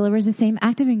service that delivers the same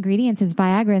active ingredients as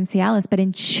Viagra and Cialis, but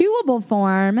in chewable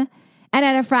form and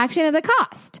at a fraction of the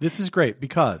cost. This is great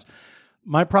because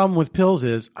my problem with pills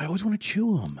is I always want to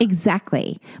chew them.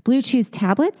 Exactly. Blue Chew's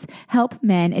tablets help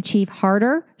men achieve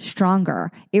harder,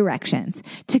 stronger erections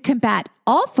to combat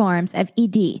all forms of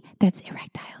ED. That's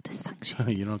erectile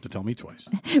dysfunction. You don't have to tell me twice.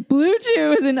 Blue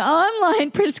Chew is an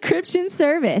online prescription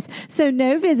service. So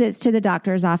no visits to the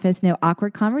doctor's office, no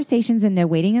awkward conversations, and no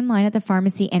waiting in line at the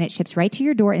pharmacy. And it ships right to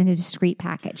your door in a discreet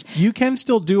package. You can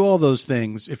still do all those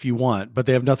things if you want, but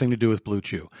they have nothing to do with Blue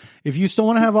Chew. If you still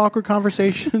want to have awkward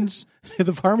conversations at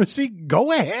the pharmacy,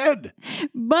 go ahead.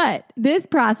 But this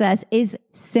process is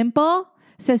simple.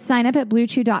 So sign up at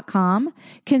BlueChew.com,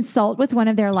 consult with one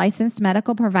of their licensed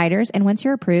medical providers, and once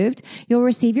you're approved, you'll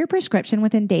receive your prescription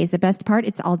within days. The best part,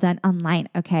 it's all done online,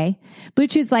 okay? Blue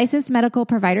Chew's licensed medical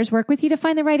providers work with you to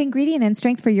find the right ingredient and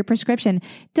strength for your prescription.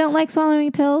 Don't like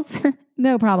swallowing pills?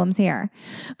 No problems here.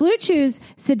 Blue Chew's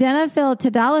Sildenafil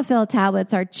Tadalafil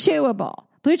tablets are chewable.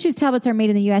 Blue Chew's tablets are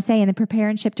made in the USA and they prepare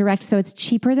and ship direct, so it's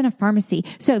cheaper than a pharmacy.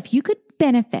 So if you could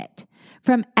benefit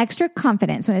from extra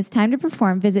confidence when it's time to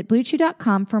perform, visit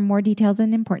BlueChew.com for more details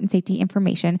and important safety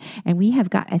information. And we have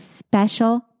got a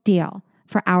special deal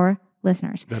for our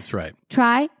listeners. That's right.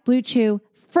 Try Blue Chew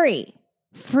free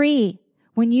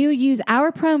when you use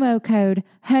our promo code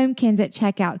HOMEKINS at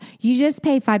checkout. You just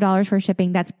pay $5 for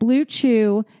shipping. That's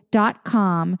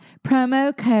BlueChew.com,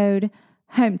 promo code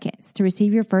HOMEKINS to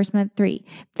receive your first month free.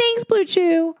 Thanks, Blue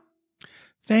Chew.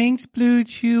 Thanks, Blue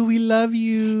Chew. We love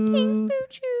you. Thanks, Blue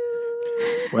Chew.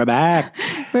 We're back.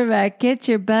 We're back. Get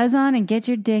your buzz on and get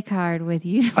your dick hard with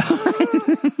you.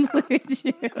 Blue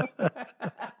Chew.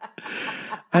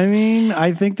 I mean,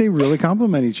 I think they really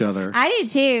complement each other. I do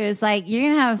too. It's like you're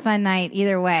gonna have a fun night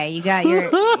either way. You got your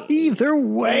either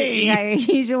way. You got your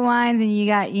usual wines, and you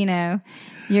got your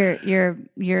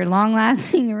long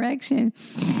lasting erection.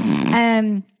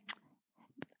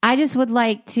 I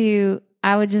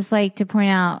would just like to point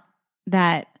out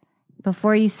that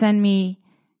before you send me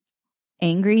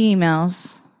angry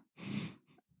emails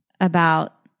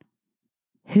about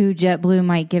who JetBlue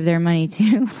might give their money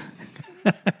to,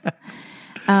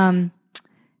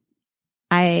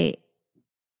 I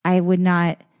would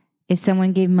not, if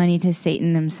someone gave money to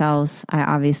Satan themselves, I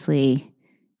obviously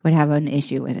would have an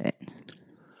issue with it.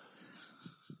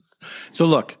 So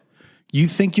look, you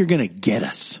think you're going to get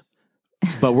us,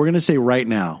 but we're going to say right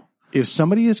now, if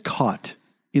somebody is caught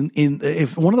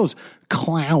if one of those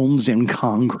clowns in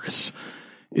Congress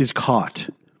is caught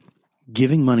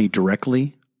giving money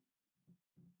directly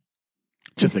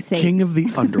to the Satan. king of the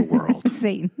underworld,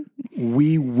 Satan.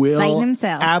 We will Satan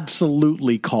himself.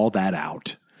 Absolutely call that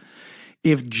out.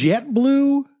 If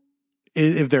JetBlue,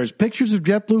 if there's pictures of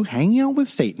JetBlue hanging out with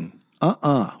Satan,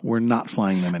 we're not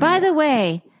flying them anymore. By the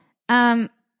way, I'm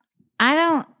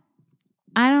not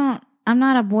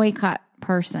a boycott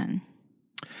person.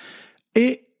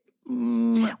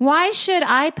 Why should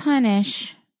I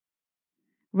punish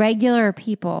regular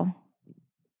people?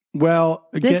 Well,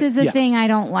 this is a thing I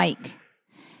don't like.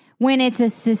 When it's a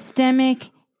systemic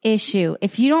issue,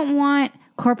 if you don't want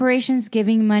corporations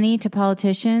giving money to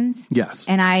politicians, yes,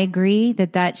 and I agree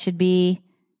that should be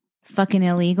fucking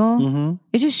illegal. Mm-hmm.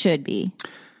 It just should be.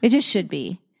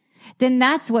 Then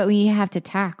that's what we have to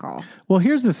tackle. Well,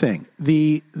 here's the thing: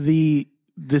 the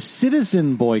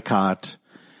citizen boycott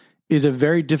is a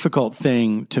very difficult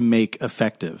thing to make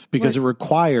effective because it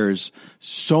requires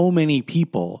so many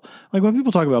people. Like when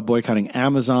people talk about boycotting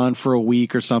Amazon for a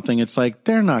week or something, it's like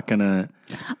they're not gonna.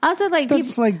 Also, I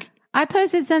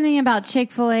posted something about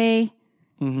Chick-fil-A,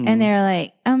 mm-hmm. and they're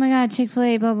like, "Oh my God,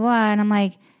 Chick-fil-A, blah blah," and I'm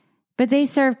like, "But they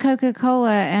serve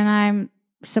Coca-Cola, and I'm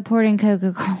supporting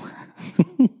Coca-Cola."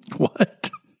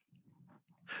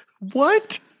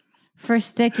 What? for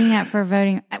sticking up for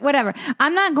voting. Whatever.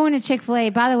 I'm not going to Chick-fil-A.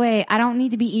 By the way, I don't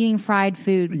need to be eating fried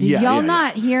food. Did y'all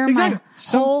not hear my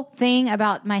whole thing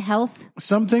about my health?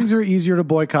 Some things are easier to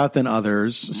boycott than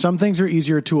others. Some things are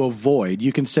easier to avoid.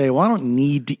 You can say, well, I don't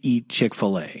need to eat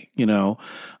Chick-fil-A, you know.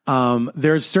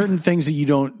 There's certain things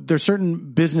that there's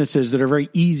certain businesses that are very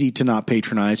easy to not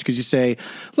patronize because you say,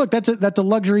 look, that's a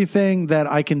luxury thing that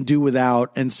I can do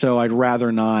without. And so I'd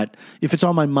rather not, if it's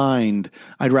on my mind,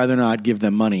 I'd rather not give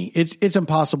them money. It's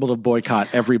impossible to boycott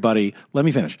everybody. Let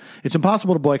me finish. It's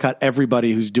impossible to boycott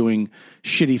everybody who's doing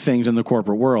shitty things in the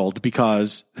corporate world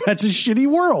because that's a shitty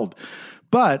world.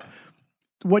 But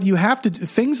what you have to do,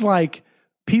 things like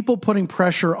people putting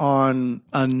pressure on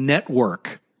a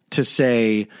network to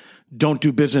say, don't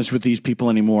do business with these people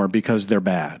anymore because they're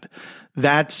bad.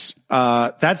 That's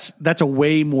a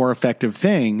way more effective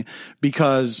thing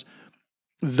because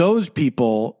those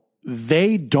people,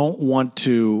 they don't want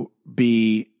to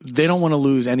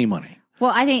lose any money.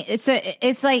 Well, I think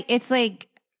it's like,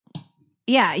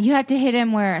 yeah, you have to hit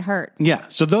him where it hurts. Yeah.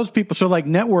 So those people, like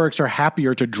networks are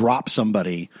happier to drop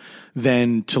somebody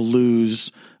than to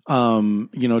lose, they don't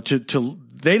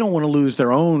want to lose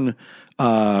their own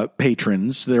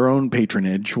patrons, their own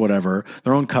patronage, whatever,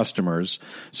 their own customers.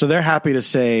 So they're happy to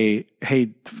say,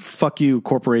 hey, fuck you,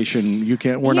 corporation.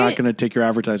 We're not going to take your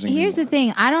advertising. Here's the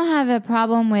thing. I don't have a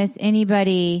problem with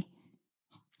anybody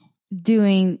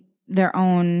doing their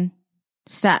own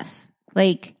stuff.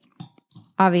 Like,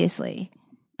 obviously.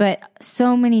 But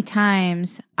so many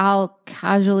times I'll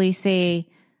casually say,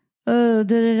 oh,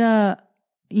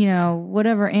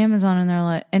 whatever Amazon, and they're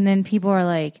like, and then people are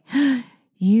like,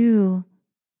 you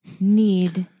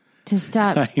need to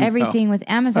stop everything with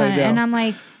Amazon. And I'm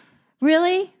like,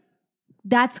 really?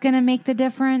 That's going to make the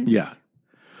difference? Yeah.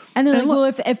 And they're well,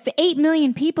 if 8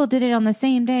 million people did it on the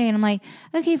same day, and I'm like,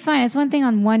 okay, fine. It's one thing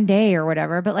on one day or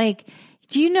whatever. But like,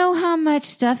 do you know how much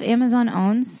stuff Amazon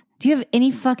owns? Do you have any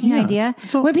fucking idea?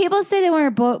 When people say they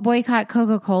want to boycott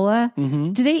Coca-Cola,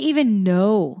 do they even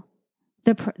know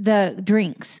the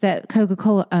drinks that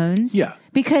Coca-Cola owns? Yeah.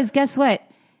 Because guess what?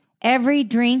 Every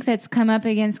drink that's come up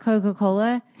against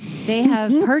Coca-Cola, they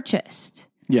have purchased.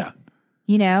 Yeah.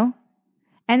 You know?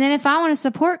 And then if I want to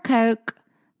support Coke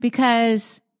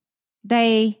because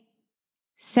they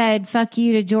said, fuck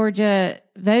you to Georgia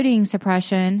voting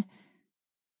suppression,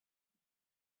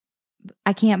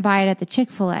 I can't buy it at the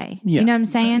Chick-fil-A. Yeah. You know what I'm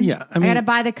saying? Yeah. I got to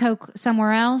buy the Coke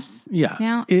somewhere else. Yeah.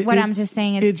 Now, I'm just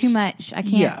saying is too much. I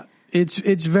can't. Yeah. It's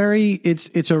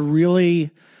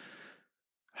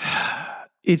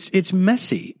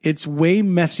messy. It's way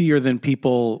messier than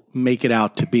people make it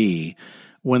out to be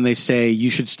when they say you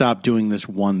should stop doing this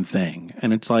one thing.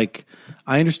 And it's like,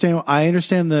 I understand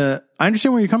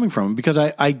where you're coming from because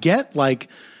I get like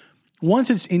once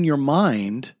it's in your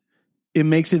mind, it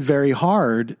makes it very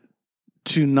hard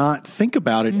to not think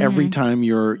about it every time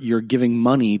you're giving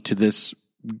money to this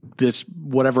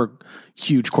whatever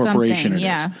huge corporation it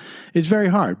is. It's very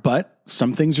hard, but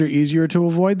some things are easier to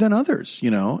avoid than others,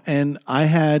 you know? And I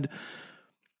had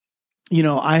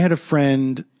a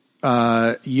friend,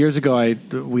 years ago,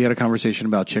 we had a conversation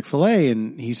about Chick-fil-A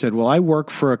and he said, well, I work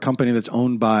for a company that's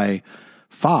owned by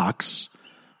Fox.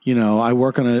 You know, I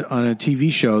work on a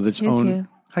TV show that's owned.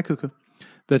 Hi, Cuckoo.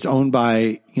 That's owned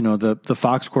by, the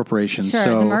Fox Corporation. Sure,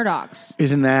 so the Murdochs.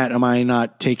 Am I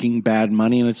not taking bad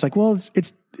money? And it's like, well,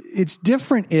 it's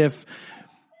different if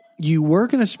you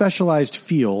work in a specialized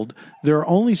field. There are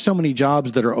only so many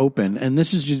jobs that are open, and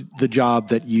this is just the job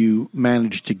that you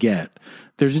managed to get.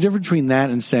 There's a difference between that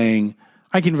and saying,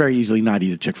 I can very easily not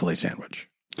eat a Chick-fil-A sandwich,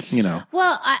 you know?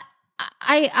 Well,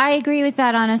 I agree with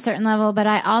that on a certain level, but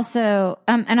I also,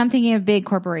 and I'm thinking of big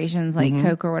corporations like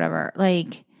Coke or whatever,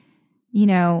 like,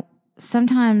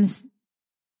 sometimes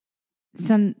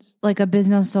a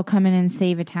business will come in and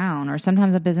save a town, or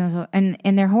sometimes a business will, and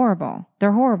they're horrible.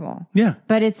 They're horrible. Yeah.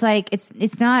 But it's like,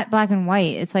 it's not black and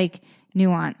white. It's like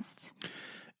nuanced.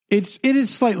 It is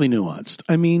slightly nuanced.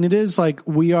 I mean, it is like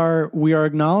we are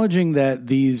acknowledging that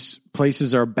these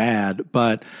places are bad,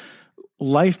 but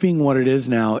life being what it is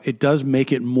now, it does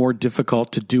make it more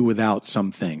difficult to do without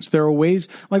some things. There are ways,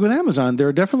 like with Amazon, there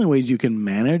are definitely ways you can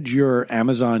manage your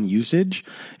Amazon usage.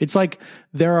 It's like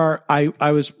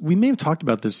we may have talked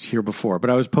about this here before,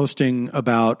 but I was posting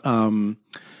about, a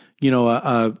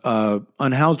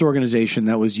unhoused organization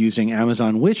that was using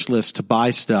Amazon wish lists to buy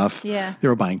stuff. Yeah. They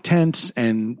were buying tents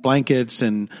and blankets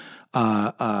and,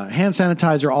 hand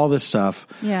sanitizer, all this stuff.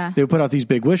 Yeah. They would put out these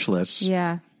big wish lists.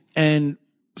 Yeah. And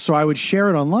so I would share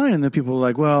it online, and then people were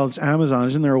like, well, it's Amazon.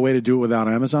 Isn't there a way to do it without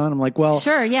Amazon? I'm like, well.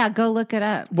 Sure, yeah, go look it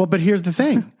up. Well, but here's the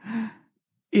thing.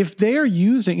 if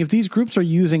these groups are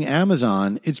using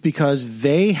Amazon, it's because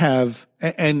they have,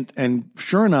 and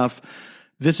sure enough,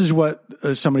 this is what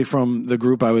somebody from the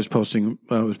group I was posting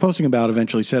about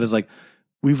eventually said is like,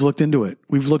 we've looked into it.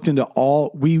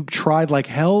 We've tried like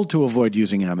hell to avoid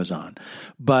using Amazon,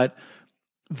 but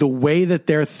the way that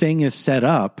their thing is set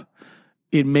up,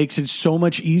 it makes it so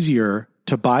much easier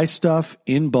to buy stuff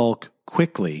in bulk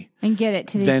quickly and get it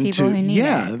to these people who need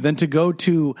it. Than to go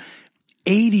to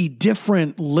 80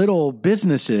 different little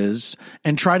businesses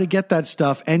and try to get that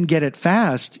stuff and get it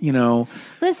fast, you know.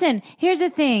 Listen, here's the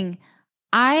thing.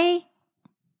 I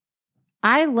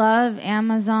love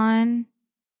Amazon.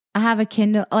 I have a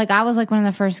Kindle. Like, I was like one of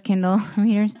the first Kindle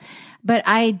readers, but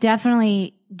I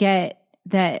definitely get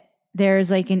that there's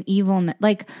like an evil,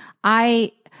 like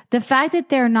the fact that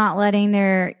they're not letting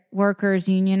their workers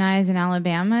unionize in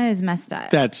Alabama is messed up.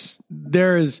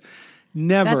 There is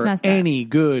never any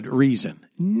good reason.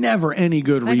 Never any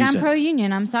good reason. I'm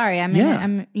pro-union. I'm sorry.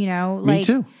 I'm, you know, like, me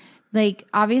too. Like,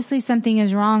 obviously something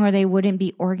is wrong or they wouldn't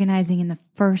be organizing in the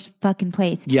first fucking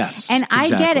place. Yes. And I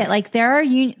get it. Like, there are,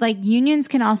 unions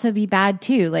can also be bad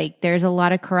too. Like, there's a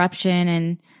lot of corruption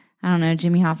and, I don't know,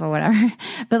 Jimmy Hoffa, whatever.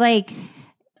 But like,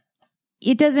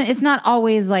 it's not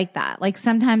always like that. Like,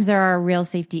 sometimes there are real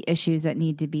safety issues that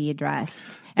need to be addressed.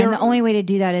 And the only way to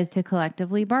do that is to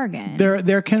collectively bargain.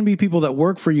 There can be people that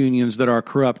work for unions that are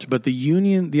corrupt, but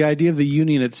the idea of the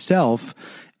union itself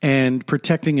and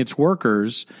protecting its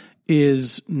workers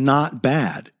is not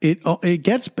bad. It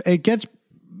gets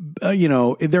you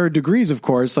know, there are degrees, of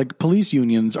course, like police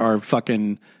unions are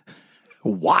fucking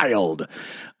wild.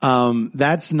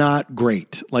 That's not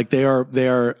great. Like they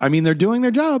are, I mean, they're doing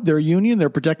their job. They're a union. They're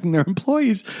protecting their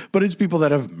employees, but it's people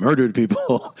that have murdered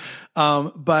people.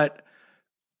 But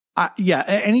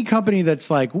any company that's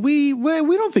like, we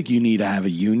don't think you need to have a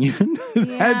union.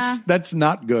 That's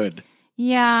not good.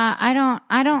 Yeah. I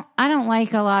don't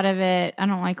like a lot of it. I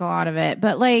don't like a lot of it,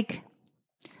 but like,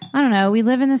 I don't know. We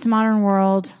live in this modern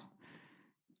world.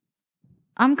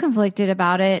 I'm conflicted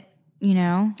about it. You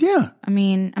know? Yeah. I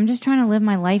mean, I'm just trying to live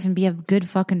my life and be a good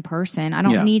fucking person. I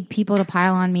don't need people to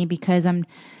pile on me because I'm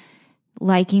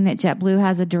liking that JetBlue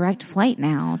has a direct flight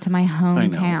now to my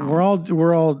hometown. I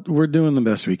know. We're doing the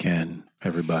best we can,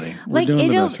 everybody. Like,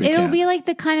 it'll be like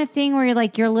the kind of thing where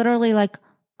you're literally like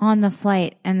on the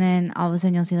flight and then all of a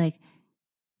sudden you'll see like,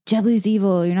 JetBlue's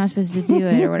evil. You're not supposed to do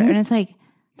it or whatever. And it's like,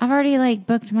 I've already like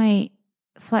booked my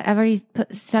flight. I've already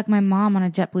stuck my mom on a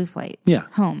JetBlue flight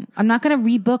home. I'm not going to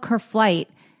rebook her flight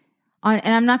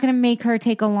and I'm not going to make her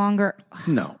take a longer.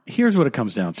 No, here's what it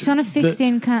comes down to. She's on a fixed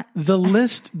income. The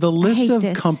list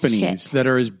of companies that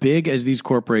are as big as these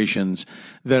corporations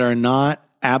that are not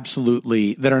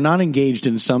engaged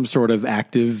in some sort of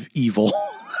active evil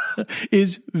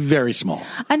is very small.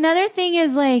 Another thing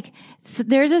is like,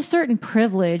 there's a certain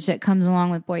privilege that comes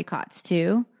along with boycotts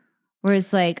too. Where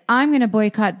it's like, I'm going to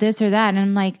boycott this or that. And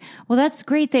I'm like, well, that's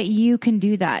great that you can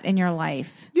do that in your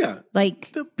life. Yeah.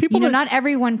 Like, not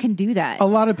everyone can do that. A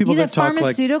lot of people that talk like...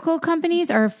 pharmaceutical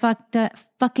companies are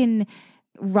fucking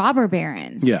robber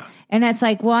barons. Yeah. And it's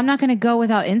like, well, I'm not going to go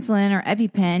without insulin or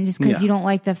EpiPen just because you don't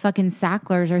like the fucking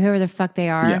Sacklers or whoever the fuck they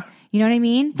are. Yeah. You know what I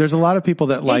mean? There's a lot of people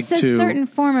that like to... It's a certain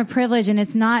form of privilege and it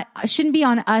shouldn't be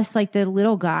on us like the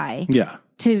little guy. Yeah.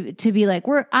 To be like,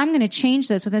 I'm going to change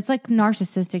this. It's like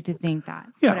narcissistic to think that.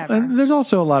 Yeah. Whatever. And there's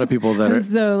also a lot of people that are.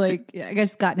 So like, I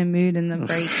guess got in a mood in the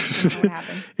break. What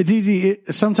happened? It's easy.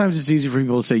 Sometimes it's easy for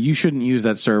people to say you shouldn't use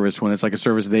that service when it's like a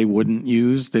service they wouldn't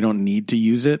use. They don't need to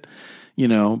use it, you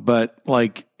know, but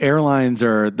like airlines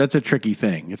that's a tricky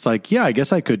thing. It's like, yeah, I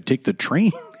guess I could take the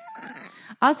train.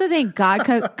 I also think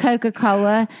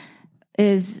Coca-Cola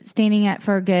is standing up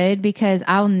for good because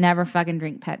I'll never fucking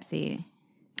drink Pepsi.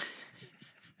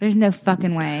 There's no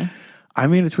fucking way. I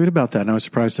made a tweet about that, and I was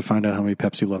surprised to find out how many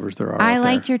Pepsi lovers there are. I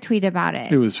liked your tweet about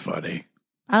it. It was funny.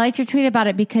 I liked your tweet about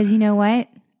it because you know what?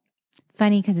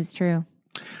 Funny because it's true.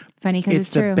 Funny because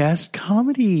it's true. It's the best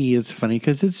comedy. It's funny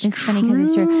because it's true. It's funny because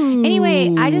it's true.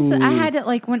 Anyway, I had to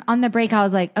like when on the break, I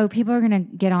was like, oh, people are gonna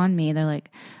get on me. They're like,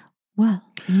 well,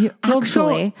 you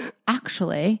actually,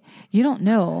 you don't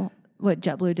know what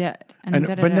JetBlue did.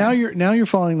 But now you're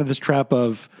falling into this trap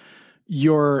of.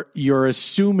 You're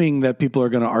assuming that people are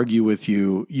going to argue with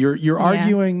you. You're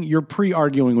arguing. You're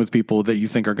pre-arguing with people that you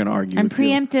think are going to argue. with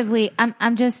preemptively.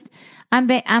 You.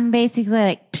 I'm basically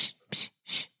like psh, psh,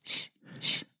 shh, shh,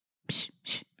 shh, shh,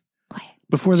 shh, quiet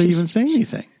before they even say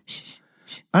anything.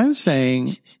 I'm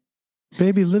saying,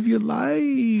 baby, live your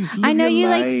life. I know you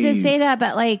like to say that,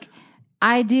 but like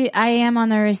I do. I am on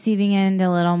the receiving end a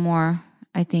little more,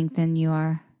 I think, than you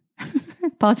are.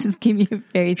 Paul just gave me a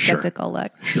very skeptical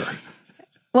look. Sure.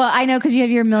 Well, I know because you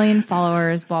have your 1 million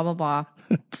followers, blah, blah, blah.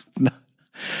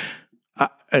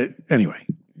 Anyway.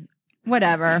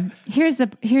 Whatever. Here's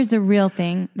the real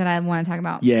thing that I want to talk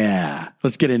about. Yeah.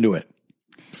 Let's get into it.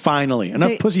 Finally.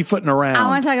 Enough pussyfooting around. I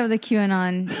want to talk about the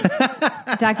QAnon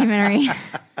documentary,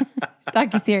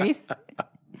 docuseries.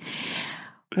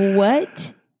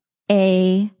 What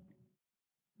a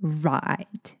ride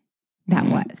that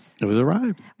was. It was a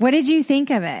ride. What did you think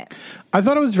of it? I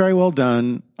thought it was very well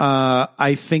done.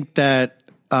 I think that,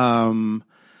 I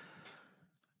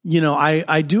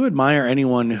do admire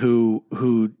anyone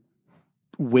who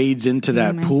wades into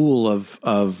that pool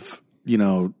of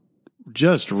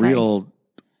just real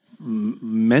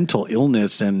mental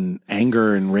illness and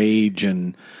anger and rage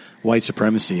and white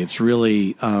supremacy. It's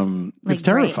really, it's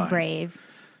terrifying. Brave.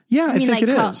 Yeah, I think it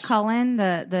is. Cullen,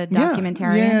 the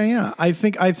documentarian. Yeah. I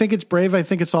think it's brave. I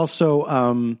think it's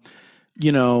also,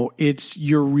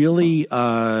 you're really,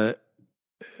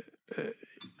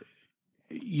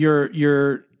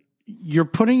 you're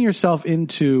putting yourself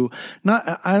into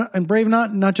and brave,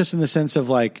 not just in the sense of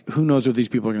like, who knows what these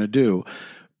people are going to do,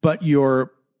 but you're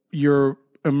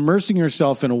immersing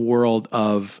yourself in a world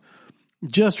of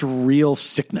just real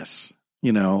sickness.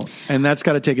 And that's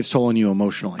got to take its toll on you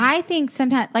emotionally. I think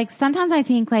sometimes I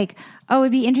think like, oh,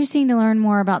 it'd be interesting to learn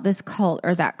more about this cult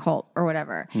or that cult or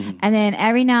whatever. Mm-hmm. And then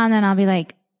every now and then I'll be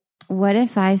like, what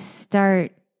if I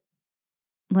start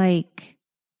like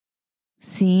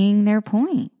seeing their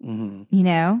point?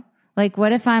 Mm-hmm. Like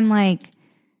what if I'm like,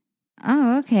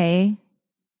 oh, okay.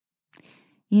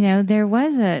 There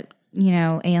was a,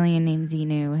 alien named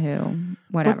Xenu who,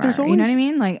 whatever. Always, you know what I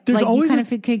mean? Like you kind of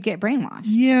could get brainwashed.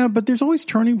 Yeah, but there's always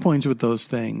turning points with those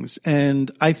things.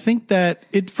 And I think that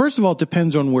first of all, it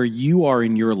depends on where you are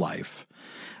in your life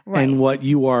and what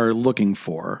you are looking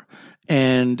for.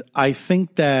 And I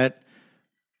think that,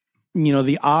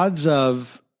 the odds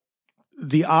of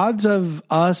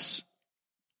us,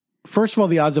 first of all,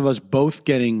 the odds of us both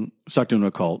getting sucked into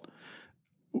a cult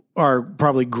are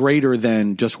probably greater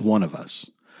than just one of us.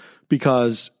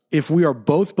 Because if we are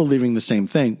both believing the same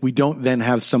thing, we don't then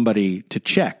have somebody to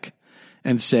check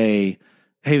and say,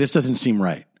 hey, this doesn't seem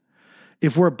right.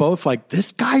 If we're both like,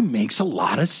 this guy makes a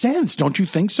lot of sense, don't you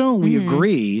think so? And we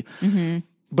agree. Mm-hmm.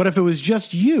 But if it was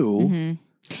just you. Mm-hmm.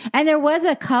 And there was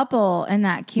a couple in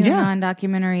that QAnon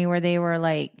documentary where they were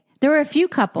like, there were a few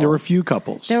couples. There were a few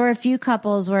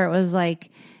couples where it was like,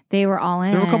 they were all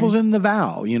in. There were couples in the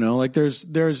vow, like there's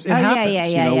it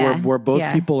happens, where both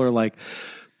people are like.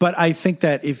 But I think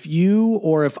that if you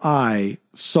or if I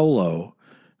solo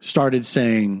started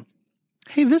saying,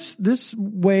 hey, this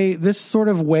sort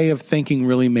of way of thinking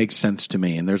really makes sense to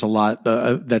me, and there's a lot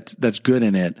that's good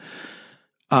in it.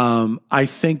 I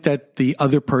think that the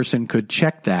other person could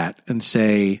check that and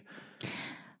say,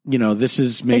 this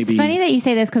is maybe. It's funny that you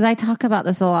say this because I talk about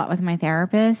this a lot with my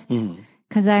therapist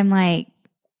because I'm like,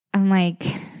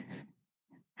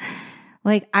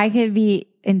 I could be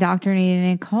indoctrinated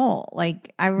in a cult.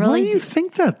 Like I really. Why do you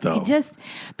think that though? Just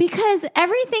because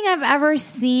everything I've ever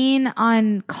seen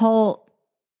on cult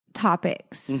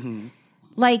topics,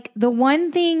 like the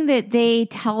one thing that they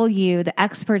tell you, the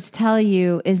experts tell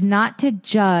you, is not to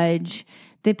judge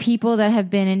the people that have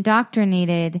been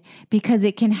indoctrinated because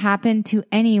it can happen to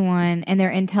anyone and they're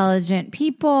intelligent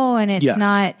people and it's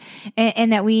not,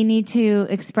 and that we need to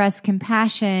express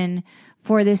compassion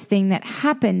for this thing that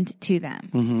happened to them.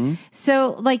 Mm-hmm.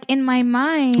 So like in my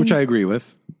mind, which I agree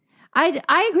with,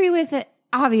 I agree with it.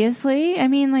 Obviously, I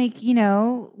mean, like,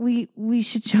 we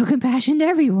should show compassion to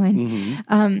everyone,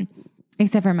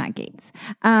 except for Matt Gaetz.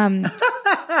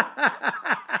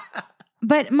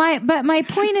 But my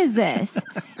point is this: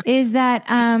 is that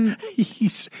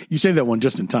you say that one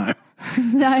just in time.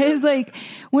 That is like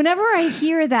whenever I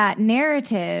hear that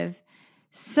narrative,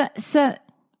 so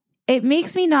it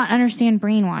makes me not understand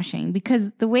brainwashing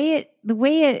because the way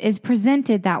it is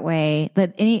presented that way,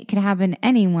 that it could happen to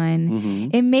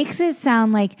anyone, it makes it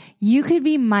sound like you could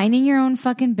be minding your own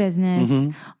fucking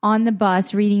business on the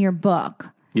bus reading your book.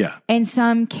 Yeah. And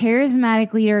some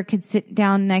charismatic leader could sit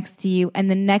down next to you and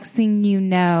the next thing you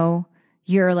know,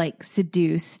 you're like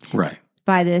seduced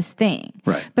by this thing.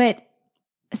 Right. But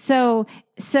so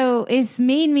it's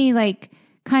made me like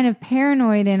kind of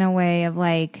paranoid in a way of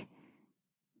like,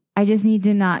 I just need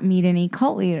to not meet any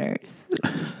cult leaders.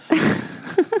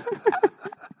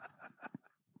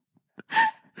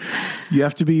 You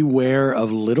have to beware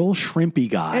of little shrimpy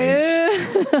guys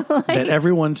that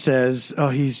everyone says, "Oh,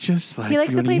 he's just like he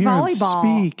likes to play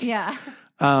volleyball." Speak. Yeah,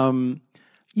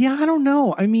 I don't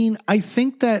know. I mean, I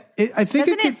think that doesn't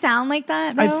it sound like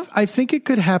that? Though? I think it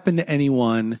could happen to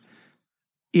anyone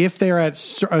if they're at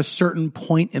a certain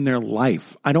point in their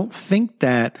life. I don't think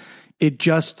that it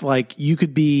just like you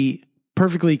could be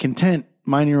perfectly content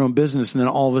minding your own business and then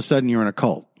all of a sudden you're in a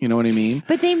cult. You know what I mean?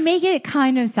 But they make it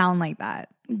kind of sound like that.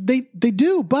 They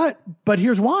do, but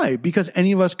here's why. Because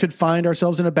any of us could find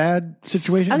ourselves in a bad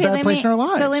situation, a bad place in our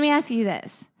lives. So let me ask you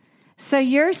this. So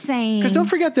you're saying... Because don't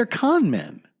forget, they're con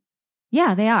men.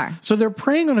 Yeah, they are. So they're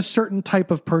preying on a certain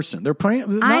type of person. They're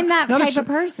preying... I'm that type of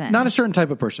person. Not a certain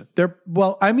type of person.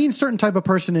 I mean certain type of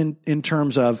person in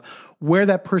terms of where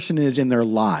that person is in their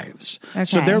lives. Okay.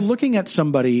 So they're looking at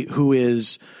somebody who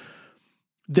is...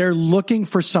 They're looking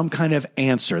for some kind of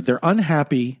answer. They're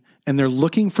unhappy and they're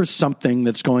looking for something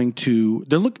that's going to...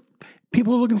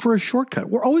 People are looking for a shortcut.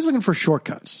 We're always looking for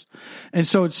shortcuts. And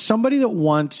so it's somebody that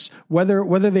wants,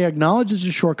 whether they acknowledge it's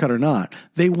a shortcut or not,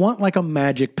 they want like a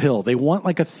magic pill. They want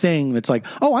like a thing that's like,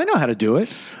 oh, I know how to do it.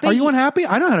 But are you unhappy?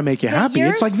 I know how to make you happy.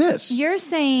 It's like this. You're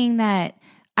saying that,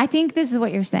 I think this is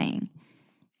what you're saying.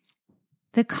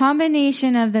 The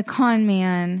combination of the con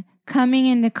man coming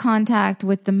into contact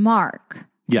with the mark.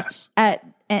 Yes. At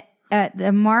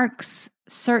the mark's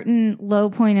certain low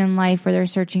point in life where they're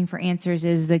searching for answers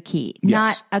is the key. Yes.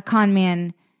 Not a con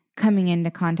man coming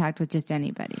into contact with just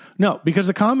anybody. No, because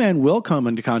the con man will come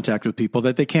into contact with people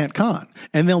that they can't con,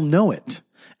 and they'll know it,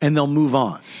 and they'll move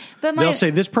on. But they'll say,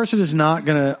 this person is not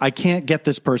going to, I can't get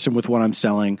this person with what I'm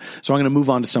selling, so I'm going to move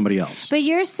on to somebody else. But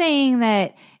you're saying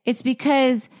that it's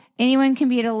because anyone can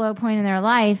be at a low point in their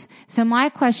life. So my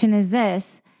question is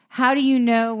this, how do you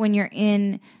know when you're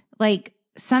in, like,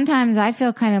 sometimes I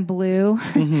feel kind of blue,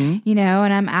 you know,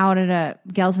 and I'm out at a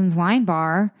Gelson's wine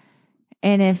bar,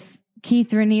 and if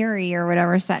Keith Raniere or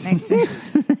whatever sat next to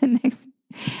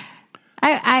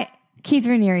Keith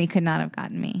Raniere could not have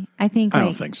gotten me. I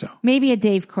don't think so. Maybe a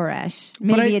Dave Koresh.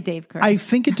 I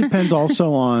think it depends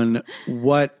also on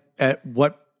what,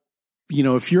 you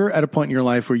know, if you're at a point in your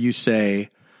life where you say,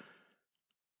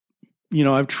 you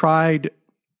know, I've tried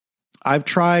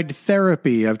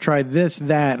therapy, I've tried this,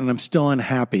 that, and I'm still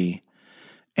unhappy.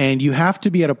 And you have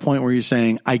to be at a point where you're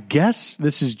saying, I guess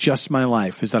this is just my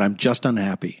life, is that I'm just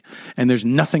unhappy and there's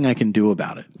nothing I can do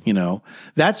about it. You know,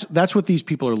 that's what these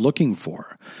people are looking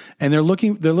for. And they're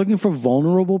looking for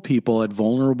vulnerable people at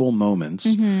vulnerable moments.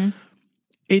 Mm-hmm.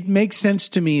 It makes sense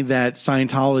to me that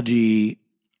Scientology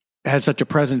has such a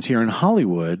presence here in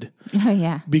Hollywood. Oh,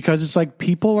 yeah. Because it's like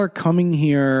people are coming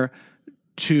here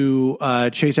to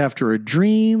chase after a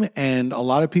dream, and a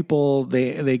lot of people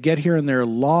they get here and they're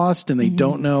lost and they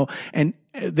don't know, and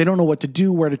they don't know what to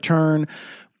do, where to turn.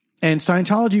 And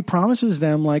Scientology promises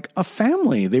them like a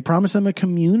family. They promise them a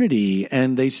community,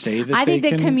 and they say that I think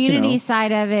the community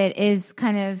side of it is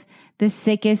kind of the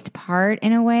sickest part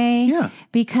in a way. Yeah,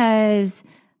 because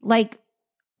like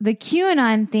the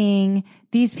QAnon thing,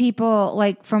 these people,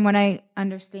 like from what I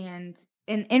understand,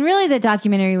 and really the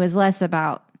documentary was less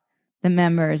about the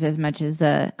members as much as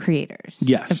the creators.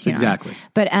 Yes, exactly.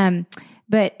 But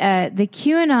the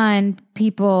QAnon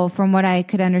people, from what I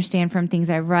could understand from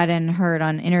things I've read and heard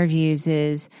on interviews,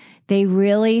 is they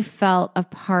really felt a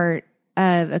part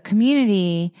of a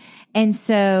community. And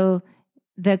so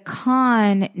the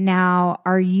con now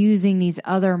are using these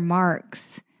other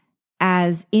marks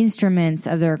as instruments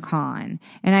of their con.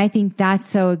 And I think that's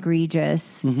so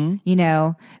egregious, you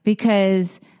know,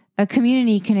 because a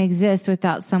community can exist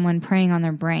without someone preying on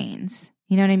their brains.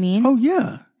 You know what I mean? Oh,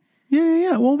 yeah.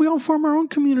 Yeah. Well, we all form our own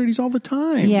communities all the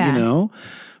time, you know?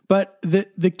 But the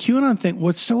QAnon thing,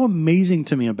 what's so amazing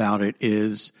to me about it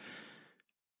is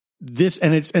this,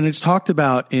 and it's talked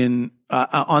about in,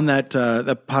 on that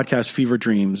podcast Fever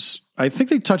Dreams. I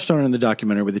think they touched on it in the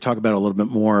documentary, but they talk about it a little bit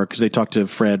more because they talked to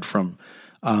Fred from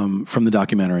the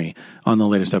documentary on the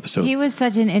latest episode. He was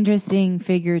such an interesting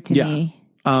figure to me.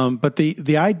 But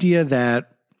the idea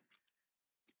that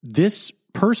this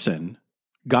person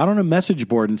got on a message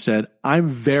board and said, I'm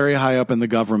very high up in the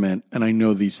government and I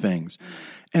know these things.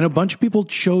 And a bunch of people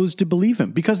chose to believe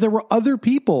him because there were other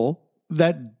people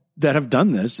that have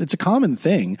done this. It's a common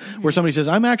thing where somebody says,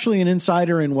 I'm actually an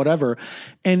insider in whatever.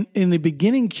 And in the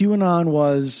beginning, QAnon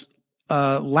was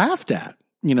laughed at,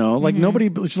 you know, like nobody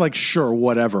was like, sure,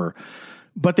 whatever.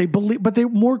 But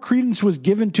more credence was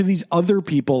given to these other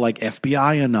people like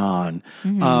FBI Anon,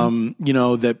 you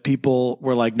know, that people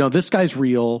were like, no, this guy's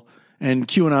real and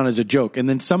QAnon is a joke. And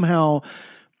then somehow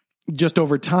just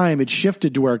over time, it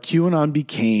shifted to where QAnon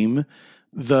became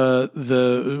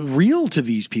the real to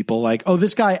these people. Like, oh,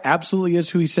 this guy absolutely is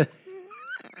who he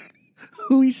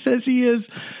says he is.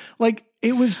 Like,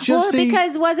 It was just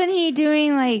because wasn't he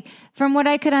doing like, from what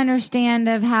I could understand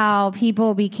of how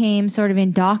people became sort of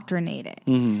indoctrinated,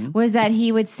 was that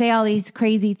he would say all these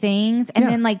crazy things and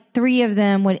then like 3 of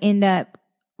them would end up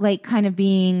like kind of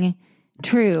being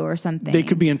true or something. They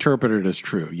could be interpreted as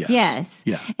true. Yes. Yes.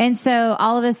 Yeah. And so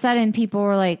all of a sudden people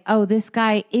were like, oh, this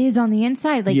guy is on the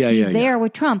inside. Like he's there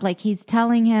with Trump. Like he's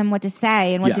telling him what to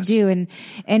say and what to do. And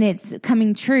it's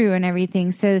coming true and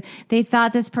everything. So they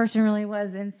thought this person really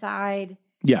was inside.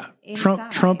 Yeah.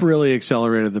 Trump really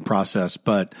accelerated the process,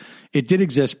 but it did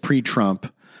exist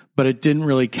pre-Trump, but it didn't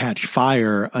really catch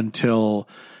fire until,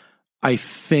 I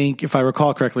think, if I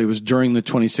recall correctly, it was during the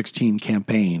 2016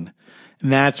 campaign.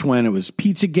 And that's when it was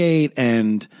Pizzagate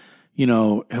and, you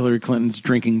know, Hillary Clinton's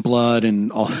drinking blood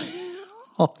and all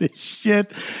this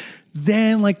shit.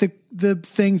 Then like the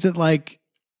things that like,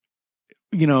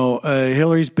 you know,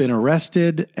 Hillary's been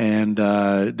arrested and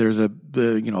there's a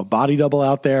body double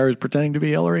out there who's pretending to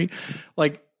be Hillary.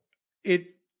 Like it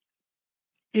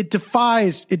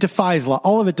defies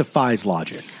all of it defies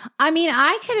logic. I mean,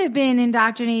 I could have been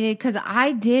indoctrinated because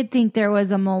I did think there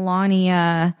was a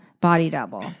Melania body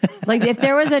double. Like if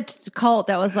there was a cult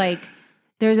that was like,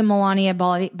 there's a Melania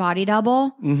body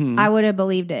double, I would have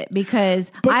believed it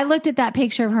because I looked at that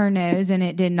picture of her nose and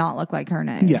it did not look like her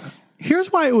nose. Yeah.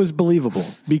 Here's why it was believable,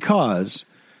 because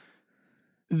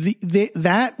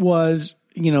that was,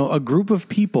 you know, a group of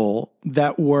people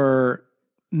that were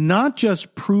not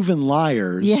just proven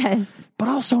liars, but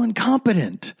also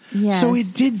incompetent. Yes. So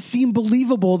it did seem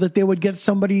believable that they would get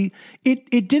somebody.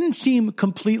 It didn't seem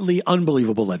completely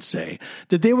unbelievable, let's say,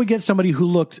 that they would get somebody who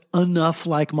looked enough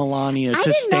like Melania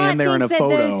to stand there in a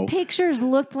photo. Those pictures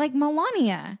looked like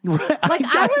Melania. Right. Like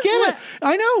I get it.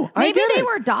 I know. Maybe they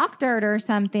were doctored or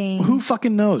something. Who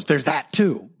fucking knows? There's that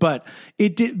too. But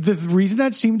it did. The reason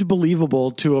that seemed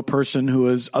believable to a person who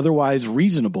is otherwise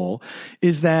reasonable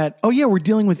is that, oh yeah, we're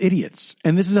dealing with idiots,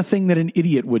 and this is a thing that an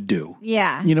idiot would do.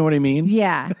 Yeah. You know what I mean?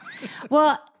 Yeah.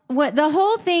 Well, what the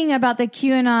whole thing about the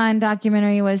QAnon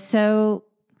documentary was so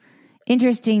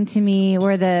interesting to me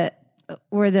were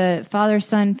the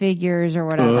father-son figures or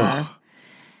whatever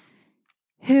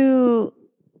who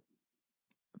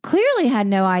clearly had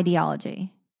no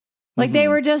ideology. Like they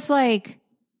were just like,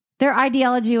 their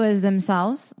ideology was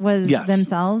themselves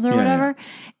or whatever.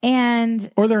 And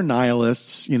or they're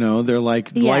nihilists, you know, they're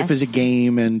like life is a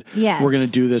game and we're going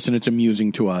to do this and it's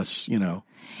amusing to us, you know.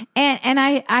 And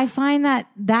I find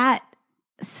that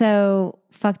so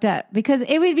fucked up because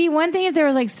it would be one thing if there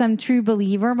was like some true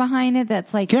believer behind it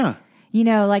that's like, you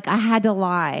know, like I had to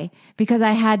lie because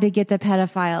I had to get the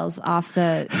pedophiles off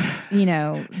the, you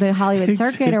know, the Hollywood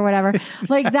circuit or whatever.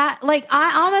 Like that, like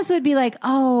I almost would be like,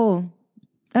 oh,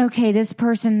 okay, this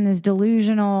person is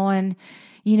delusional and,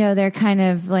 you know, they're kind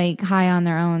of like high on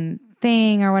their own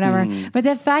thing or whatever. But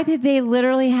the fact that they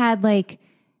literally had like,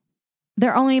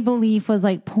 their only belief was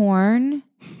like porn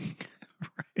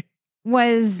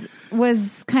was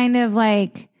kind of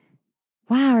like,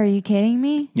 wow, are you kidding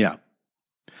me? Yeah.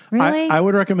 Really? I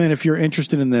would recommend, if you're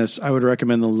interested in this, I would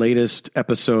recommend the latest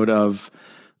episode of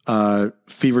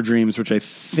Fever Dreams, which I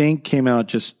think came out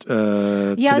just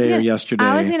today or yesterday.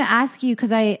 I was going to ask you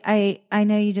because I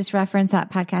know you just referenced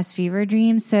that podcast Fever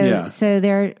Dreams. So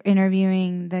they're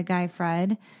interviewing the guy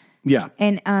Fred. Yeah.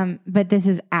 And but this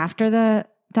is after the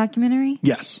documentary?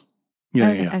 Yes.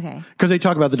 Yeah. Okay. Because they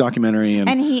talk about the documentary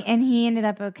and he ended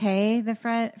up okay. The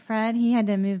Fred, he had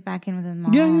to move back in with his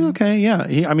mom. Yeah. Okay. Yeah.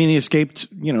 He escaped,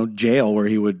 you know, jail where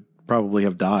he would probably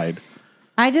have died.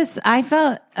 I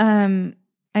felt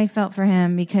for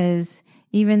him because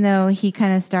even though he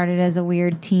kind of started as a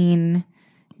weird teen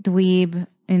dweeb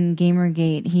in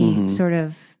Gamergate, he sort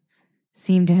of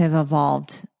seemed to have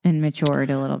evolved and matured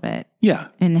a little bit. Yeah.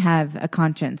 And have a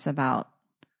conscience about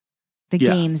the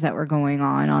games that were going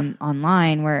on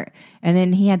online and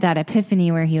then he had that epiphany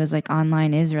where he was like,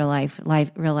 online is real life,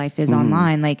 real life is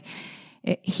online. Like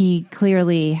he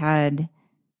clearly had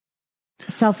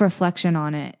self-reflection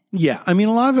on it. Yeah. I mean,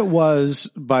 a lot of it was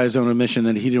by his own admission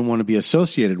that he didn't want to be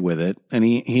associated with it. And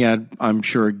he had, I'm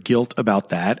sure, guilt about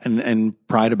that and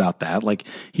pride about that. Like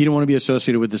he didn't want to be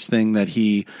associated with this thing that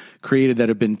he created that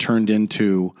had been turned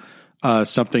into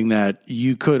something that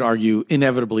you could argue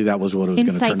inevitably that was what it was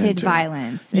going to turn into. Incited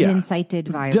violence. It incited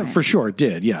violence. For sure, it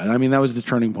did. Yeah. I mean, that was the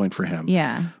turning point for him.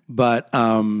 Yeah. But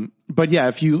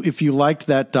yeah, if you liked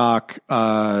that doc,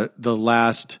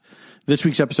 this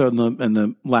week's episode and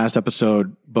the last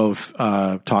episode both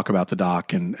talk about the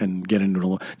doc and get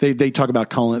into it. They talk about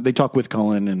Cullen. They talk with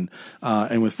Cullen and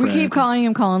with Fred. We keep calling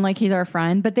him Cullen like he's our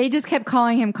friend, but they just kept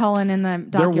calling him Cullen in the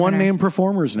documentary. They're one name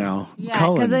performers now. Yeah,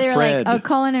 Cullen, they were Fred. like, oh,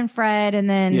 Cullen and Fred, and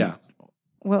then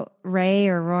Ray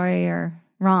or Roy or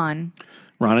Ron.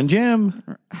 Ron and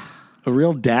Jim. A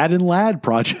real dad and lad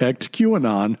project,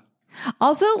 QAnon.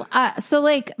 Also, so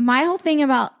like my whole thing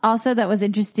about also that was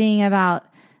interesting about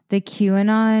the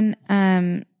QAnon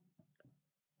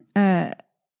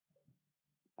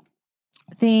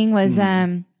thing was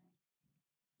there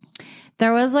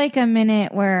was like a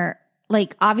minute where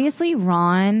like obviously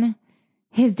Ron,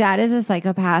 his dad is a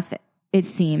psychopath, it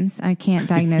seems. I can't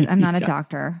diagnose. I'm not a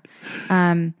doctor.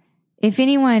 If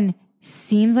anyone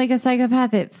seems like a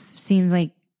psychopath, it seems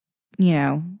like, you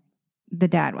know, the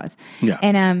dad was. Yeah.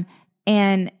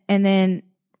 And then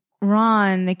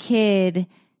Ron, the kid,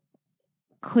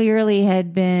 clearly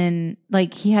had been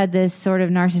like he had this sort of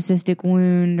narcissistic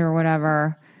wound or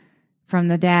whatever from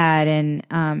the dad, and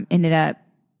ended up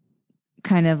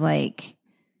kind of like,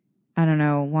 I don't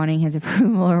know, wanting his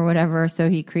approval or whatever. So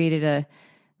he created a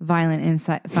violence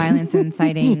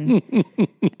inciting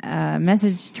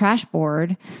message trash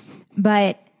board.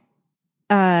 But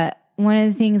one of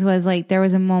the things was like there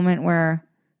was a moment where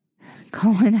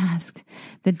Colin asked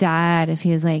the dad if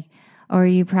he was like, "Oh, are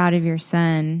you proud of your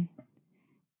son?"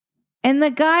 And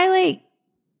the guy like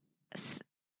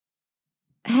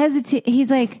hesitate. He's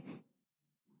like,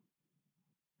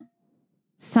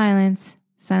 silence.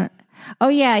 Oh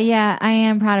yeah, I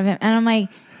am proud of him. And I'm like,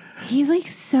 he's like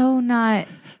so not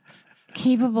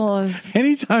capable of.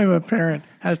 Anytime a parent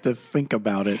has to think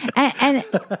about it,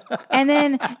 and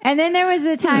then there was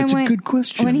the time that's when a good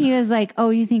question. When he was like,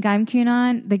 "Oh, you think I'm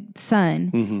QAnon?" The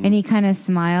son, and he kind of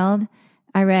smiled.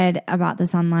 I read about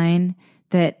this online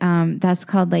that that's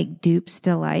called like dupe's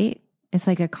delight. It's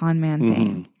like a con man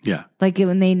thing. Yeah, like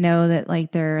when they know that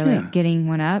like they're like getting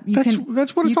one up.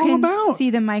 That's what it's all about. See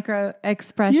the micro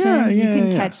expressions. You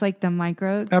can catch like the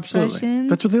micro expressions. Absolutely,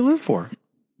 that's what they live for.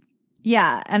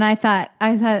 Yeah, and I thought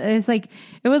it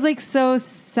was like so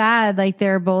sad. Like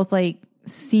they're both like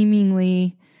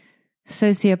seemingly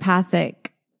sociopathic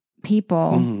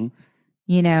people,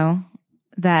 you know,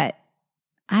 that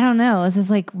I don't know. It's just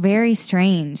like very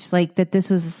strange, like that this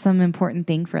was some important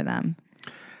thing for them.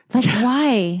 Like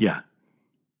why? Yeah.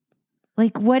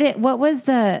 Like what was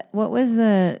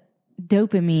the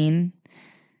dopamine?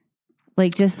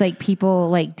 Like just like people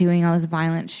like doing all this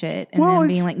violent shit and then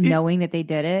being like knowing that they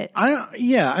did it.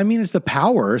 I mean, it's the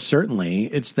power. Certainly,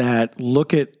 it's that.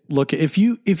 Look at if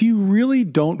you really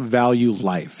don't value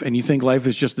life and you think life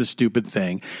is just this stupid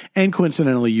thing, and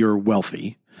coincidentally you're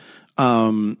wealthy.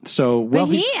 So wealthy. But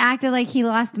he acted like he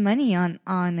lost money on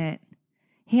it.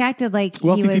 He acted like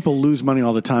wealthy people lose money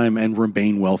all the time and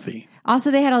remain wealthy. Also,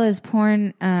 they had all those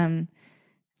porn.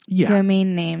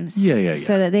 Domain names. Yeah.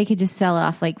 So that they could just sell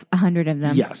off like 100 of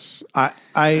them. Yes.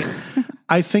 I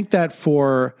think that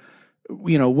for,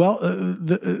 you know,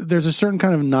 there's a certain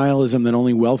kind of nihilism that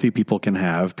only wealthy people can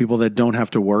have, people that don't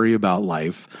have to worry about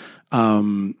life,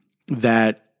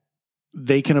 that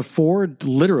they can afford,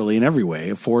 literally in every way,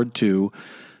 afford to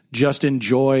just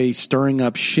enjoy stirring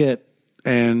up shit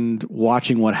and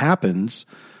watching what happens,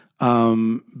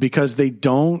 because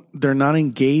they're not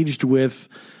engaged with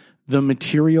the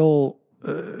material,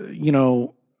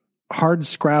 hard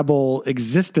scrabble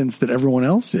existence that everyone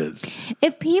else is.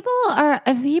 If people are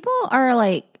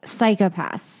like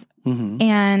psychopaths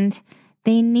and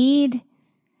they need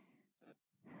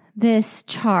this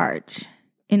charge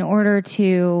in order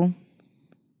to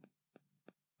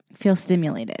feel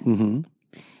stimulated,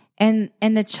 and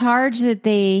the charge that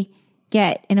they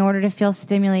get in order to feel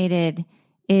stimulated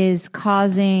is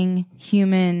causing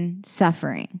human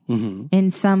suffering in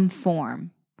some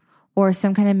form or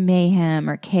some kind of mayhem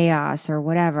or chaos or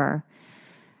whatever.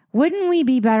 Wouldn't we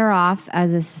be better off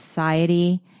as a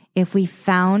society if we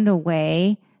found a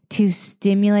way to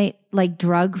stimulate, like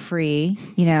drug-free,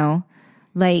 you know,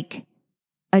 like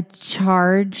a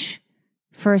charge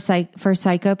for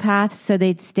psychopaths so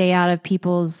they'd stay out of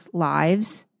people's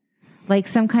lives? Like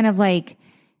some kind of like,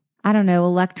 I don't know,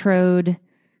 electrode,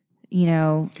 you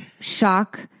know,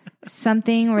 shock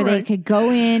something where they could go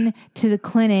in to the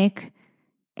clinic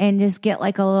and just get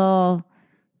like a little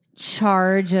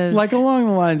charge of, like along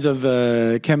the lines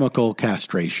of chemical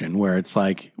castration, where it's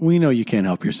like, we know you can't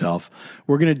help yourself.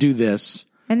 We're going to do this.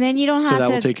 And then you don't have so that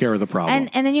will take care of the problem.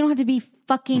 And then you don't have to be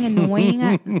fucking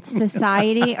annoying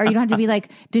society, or you don't have to be like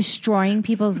destroying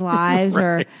people's lives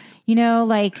or, you know,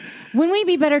 like, wouldn't we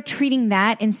be better treating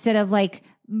that instead of like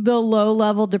the low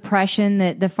level depression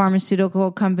that the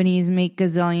pharmaceutical companies make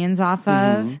gazillions off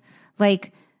of?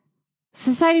 Like,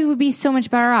 society would be so much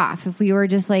better off if we were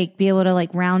just like be able to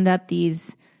like round up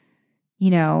these,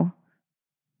 you know,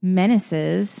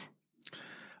 menaces.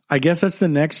 I guess that's the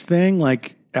next thing.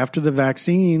 Like after the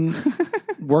vaccine,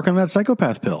 work on that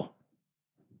psychopath pill.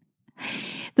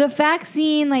 The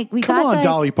vaccine, like we Come got on, the,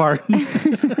 Dolly Parton.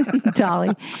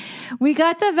 Dolly. We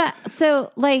got the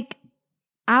so like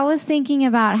I was thinking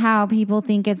about how people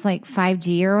think it's like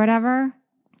 5G or whatever.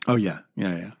 Oh yeah.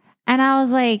 Yeah. And I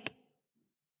was like,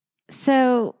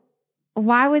 so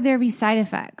why would there be side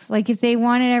effects? Like if they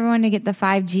wanted everyone to get the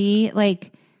 5G,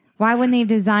 like why wouldn't they have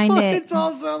designed it? It's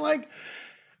also like,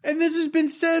 and this has been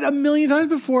said a million times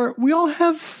before, we all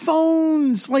have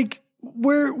phones. Like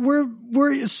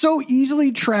we're so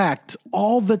easily tracked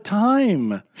all the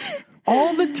time.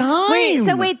 All the time. They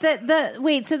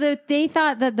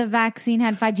thought that the vaccine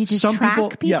had 5G to track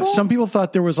people? Yeah, some people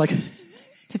thought there was like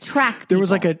to track there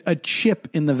was like a chip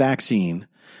in the vaccine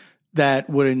that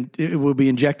would be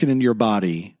injected into your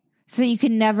body. So you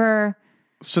could never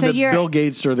so that Bill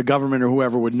Gates or the government or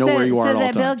whoever would know where you are at all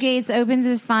times. So that Bill Gates opens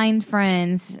his Find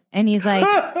Friends and he's like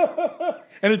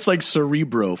and it's like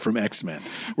Cerebro from X-Men,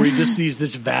 where he just sees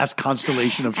this vast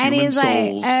constellation of human and he's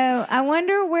souls. Like, oh, I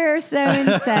wonder where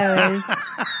so-and-so is.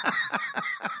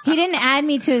 He didn't add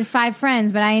me to his 5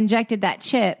 friends, but I injected that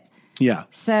chip. Yeah.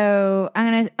 So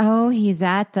he's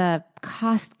at the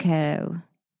Costco.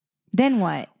 Then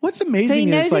what? What's amazing so he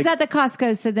knows is like, he's at the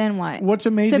Costco, so then what? What's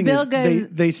amazing is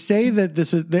they say that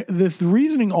this is the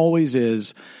reasoning always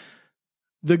is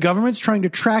the government's trying to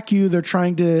track you. They're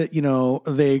trying to,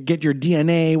 they get your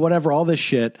DNA, whatever, all this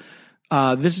shit.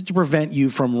 This is to prevent you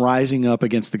from rising up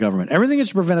against the government. Everything is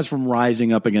to prevent us from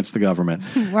rising up against the government.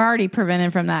 We're already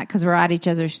prevented from that because we're at each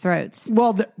other's throats.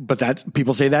 Well, but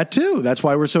people say that too. That's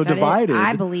why we're so divided.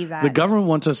 I believe that. The government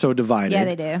wants us so divided. Yeah,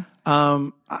 they do.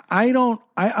 I don't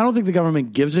think the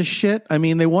government gives a shit. I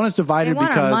mean, they want us divided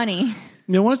because our money.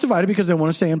 They want us divided because they want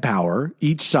to stay in power.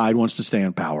 Each side wants to stay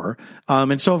in power.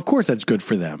 And so, of course, that's good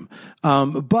for them.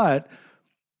 But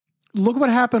look what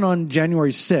happened on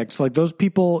January 6th. Like those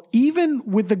people, even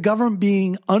with the government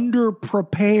being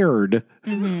underprepared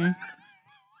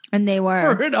and they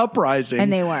were for an uprising,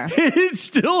 and they were, it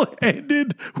still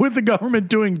ended with the government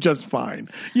doing just fine.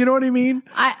 You know what I mean?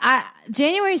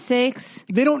 January 6th.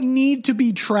 They don't need to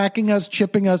be tracking us,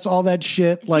 chipping us, all that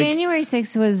shit. Like January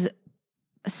 6th was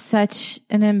such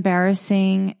an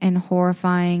embarrassing and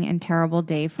horrifying and terrible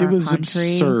day for our country. It was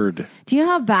absurd. Do you know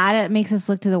how bad it makes us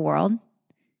look to the world?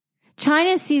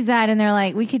 China sees that and they're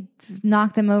like, we could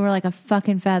knock them over like a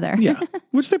fucking feather. Yeah,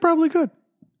 which they probably could.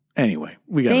 Anyway,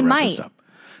 we got to wrap this up.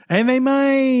 And they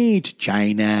might,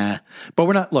 China. But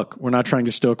we're not trying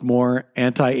to stoke more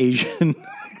anti-Asian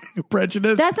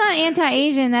prejudice. That's not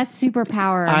anti-Asian, that's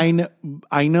superpower.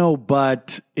 I know,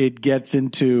 but it gets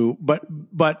into, but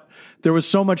there was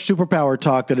so much superpower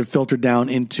talk that it filtered down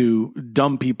into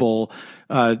dumb people,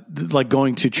 like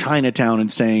going to Chinatown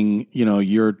and saying,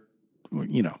 anyway,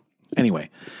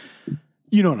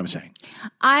 you know what I'm saying.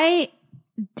 I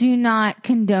do not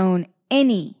condone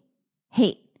any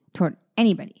hate toward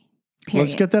anybody. Period.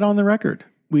 Let's get that on the record.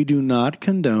 We do not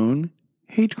condone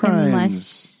hate crimes.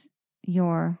 Unless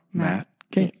you're Matt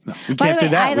Gaetz. No, we can't say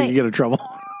that. We can get in trouble.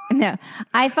 No.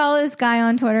 I follow this guy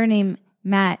on Twitter named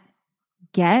Matt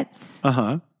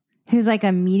Gaetz. Who's like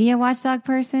a media watchdog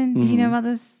person. Do you know about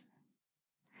this?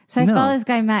 So I follow this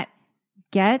guy, Matt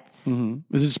Gaetz.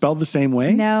 Is it spelled the same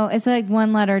way? No, it's like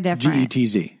one letter different.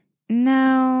 Getz.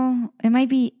 No, it might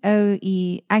be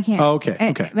OE. I can't. Oh,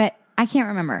 okay. But I can't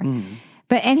remember.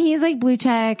 But and he's like blue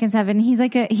check and stuff, and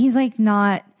he's like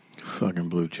not fucking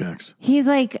blue checks. He's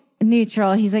like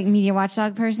neutral. He's like media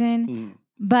watchdog person,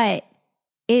 but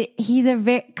he's a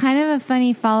very kind of a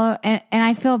funny follow, and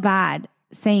I feel bad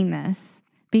saying this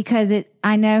because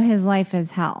I know his life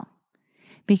is hell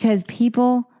because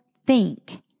people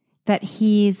think that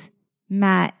he's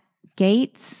Matt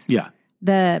Gaetz,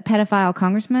 the pedophile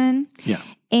congressman,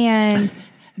 and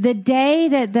the day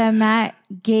that the Matt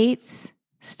Gaetz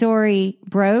story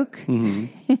broke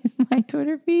in my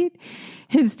Twitter feed,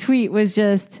 his tweet was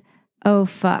just, "Oh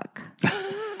fuck."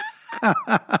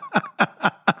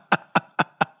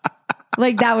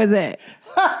 Like that was it.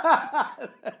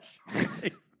 That's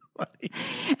really funny.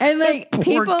 And like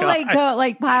people guy. Like go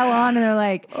like pile on and they're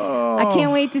like, I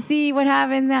can't wait to see what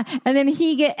happens now. And then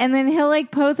he'll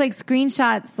like post like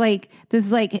screenshots like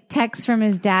this like text from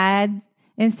his dad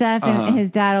and stuff, and his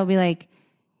dad will be like,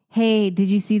 "Hey, did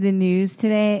you see the news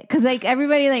today?" Because like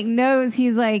everybody like knows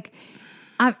he's like,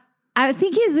 I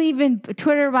think his even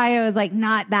Twitter bio is like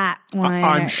not that one.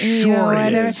 I'm sure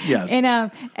it is. Yes, and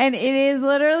it is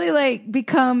literally like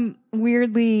become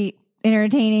weirdly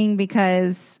entertaining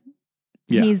because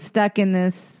he's stuck in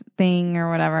this thing or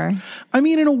whatever. I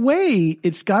mean, in a way,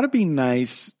 it's got to be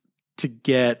nice to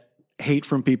get hate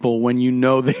from people when you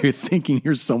know they're thinking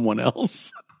you're someone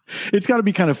else. It's got to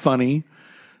be kind of funny.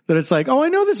 that it's like, oh, I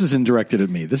know this isn't directed at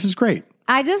me. This is great.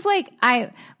 I just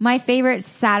my favorite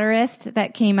satirist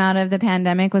that came out of the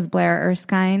pandemic was Blair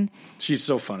Erskine. She's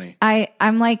so funny.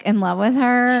 I'm like in love with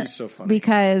her. She's so funny.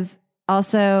 Because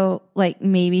also like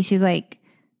maybe she's like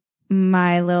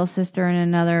my little sister in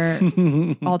another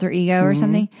alter ego or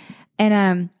something.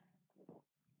 And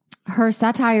her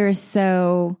satire is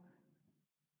so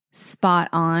spot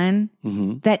on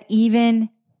that even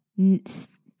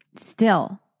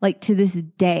still, like to this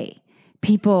day,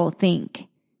 people think,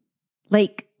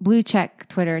 like Blue Check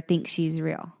Twitter thinks she's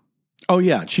real. Oh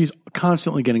yeah, she's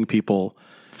constantly getting people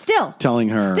still telling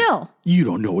her, still, you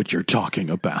don't know what you're talking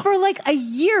about. For like a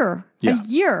year. Yeah. A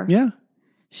year. Yeah.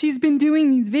 She's been doing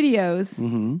these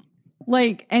videos.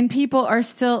 Like, and people are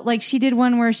still, like, she did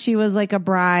one where she was like a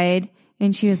bride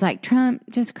and she was like, Trump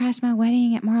just crashed my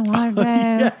wedding at Mar-a-Lago.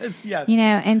 Yes. You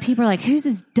know, and people are like, who's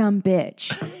this dumb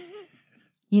bitch?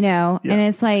 You know, and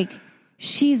it's like,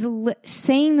 she's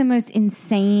saying the most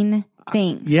insane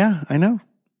things. Yeah, I know.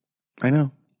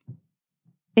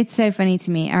 It's so funny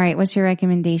to me. All right, what's your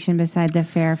recommendation beside the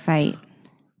fair fight?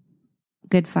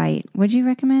 Good fight. What'd you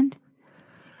recommend?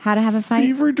 How to have a fight?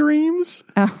 Fever Dreams?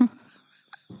 Oh.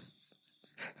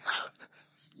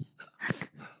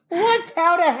 What's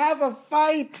How to Have a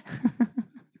Fight?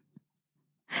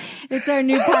 It's our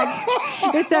new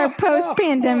podcast. It's our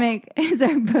post-pandemic.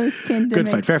 Good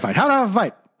fight, fair fight. How to have a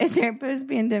fight. It's our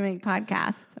post-pandemic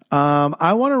podcast.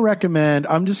 I want to recommend,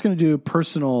 I'm just going to do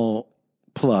personal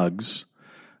plugs.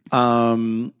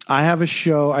 I have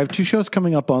I have 2 shows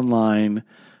coming up online.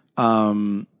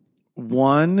 One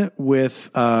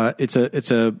with,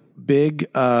 it's a big,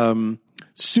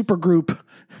 super group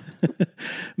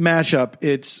mashup.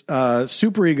 It's,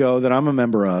 Super Ego that I'm a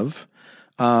member of.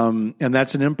 And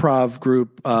that's an improv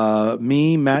group,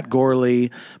 me, Matt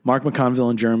Gorley, Mark McConville,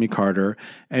 and Jeremy Carter.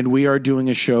 And we are doing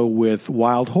a show with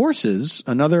Wild Horses,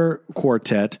 another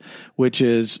quartet, which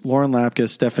is Lauren Lapkus,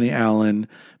 Stephanie Allen,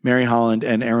 Mary Holland,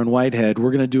 and Aaron Whitehead.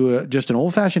 We're going to do just an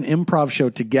old-fashioned improv show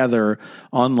together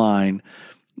online.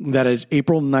 That is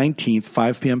April 19th,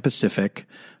 5 p.m. Pacific.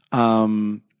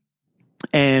 And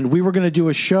we were going to do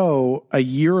a show a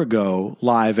year ago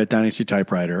live at Dynasty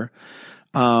Typewriter.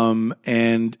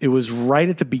 And it was right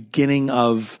at the beginning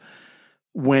of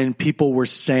when people were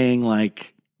saying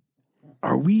like,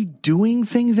 are we doing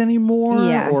things anymore?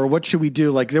 Yeah. Or what should we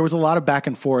do? Like there was a lot of back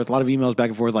and forth, a lot of emails back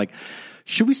and forth, like,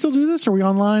 should we still do this? Are we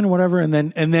online or whatever? And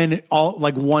then all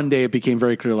like one day it became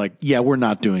very clear, like, yeah, we're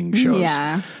not doing shows.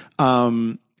 Yeah.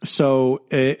 So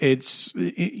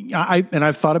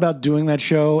I've thought about doing that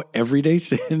show every day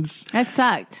since. That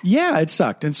sucked. Yeah, it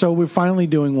sucked. And so we're finally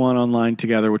doing one online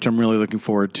together, which I'm really looking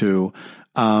forward to.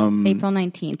 April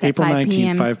 19th. April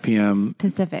 19th, 5 p.m.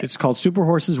 Pacific. It's called Super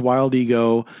Horses Wild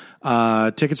Ego.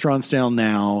 Tickets are on sale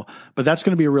now, but that's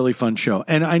going to be a really fun show.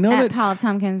 And I know at that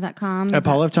paulftompkins.com. at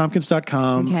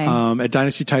paulftompkins.com, okay. At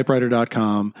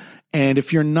dynastytypewriter.com. And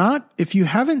if you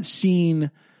haven't seen,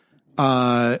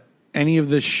 any of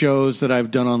the shows that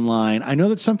I've done online, I know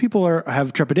that some people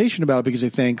have trepidation about it because they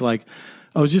think like,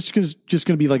 oh, it's just going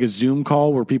to be like a Zoom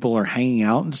call where people are hanging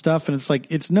out and stuff. And it's like,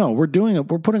 we're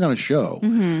putting on a show.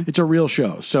 It's a real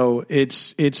show. So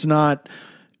it's not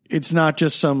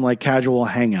just some like casual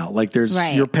hangout. Like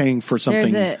you're paying for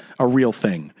something, a real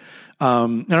thing.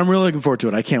 And I'm really looking forward to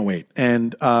it. I can't wait.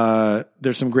 And,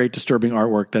 there's some great disturbing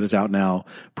artwork that is out now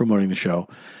promoting the show.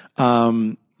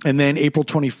 And then April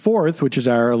 24th, which is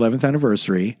our 11th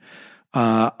anniversary,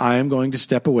 I am going to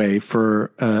step away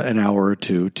for an hour or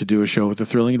two to do a show with the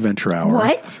Thrilling Adventure Hour.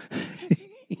 What?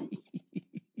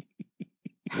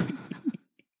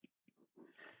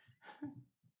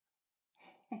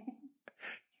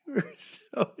 You were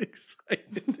so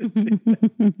excited to do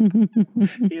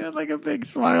that. You had like a big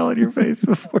smile on your face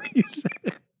before you said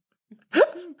it.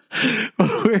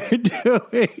 We're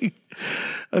doing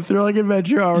a Thrilling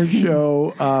Adventure Hour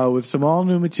show with some all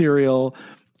new material,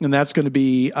 and that's going to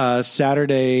be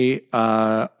Saturday,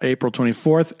 April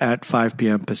 24th at 5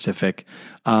 p.m. Pacific.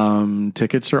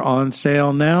 Tickets are on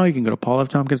sale now. You can go to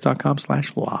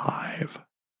paulftompkins.com/live.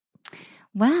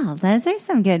 Wow, those are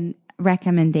some good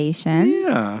recommendations.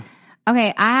 Yeah.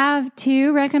 Okay, I have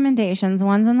 2 recommendations.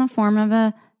 One's in the form of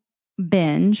a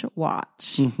binge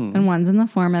watch, and one's in the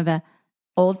form of a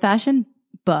old-fashioned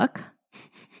book.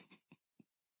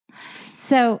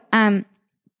 So, I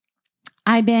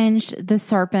binged The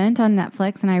Serpent on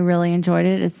Netflix, and I really enjoyed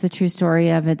it. It's the true story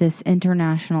of this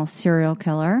international serial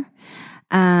killer.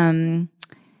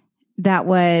 That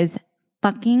was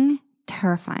fucking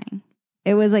terrifying.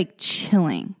 It was like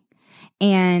chilling.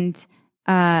 And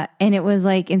it was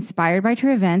like inspired by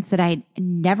true events that I'd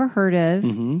never heard of.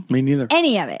 Me neither.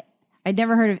 Any of it. I'd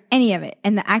never heard of any of it.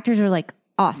 And the actors were like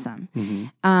awesome.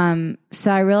 Mm-hmm.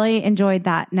 So I really enjoyed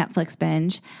that Netflix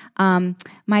binge.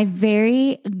 My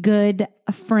very good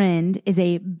friend is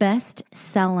a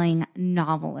best-selling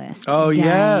novelist. Oh,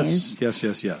 guys.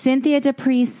 yes. Cynthia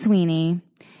D'Aprix Sweeney.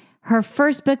 Her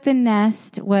first book, The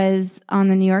Nest, was on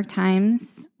the New York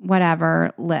Times,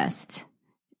 whatever, list.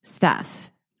 Stuff.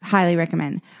 Highly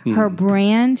recommend. Her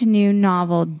brand new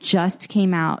novel just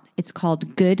came out. It's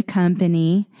called Good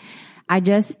Company. I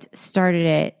just started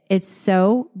it. It's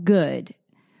so good.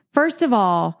 First of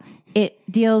all, it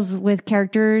deals with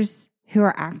characters who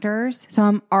are actors. So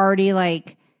I'm already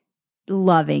like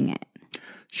loving it.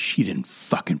 She didn't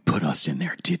fucking put us in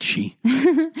there, did she?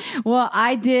 Well,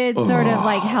 I did sort of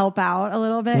like help out a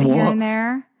little bit here and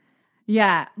there.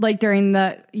 Yeah, like during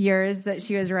the years that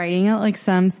she was writing it, like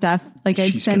some stuff, like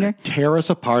I'd She's send her. gonna tear us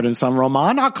apart in some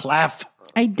Romana clef.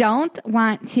 I don't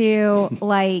want to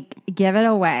like give it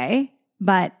away,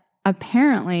 but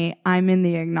apparently I'm in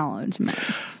the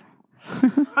acknowledgments.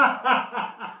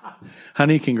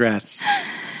 Honey, congrats.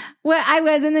 Well, I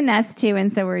was in The Nest too,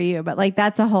 and so were you, but like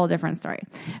that's a whole different story.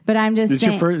 But I'm just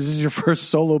saying, This is your first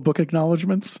solo book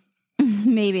acknowledgments?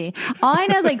 maybe. All I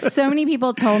know is like so many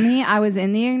people told me I was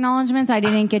in the acknowledgments. I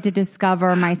didn't get to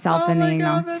discover myself in the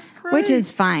acknowledgments, that's great. which is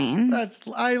fine.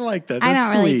 I like that. I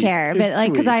That's don't really sweet. care, but It's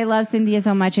like because sweet. I love Cynthia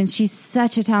so much, and she's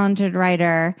such a talented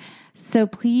writer. So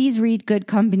please read Good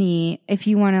Company if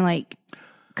you want to like.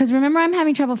 Because remember, I'm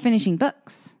having trouble finishing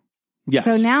books. Yes.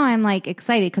 So now I'm like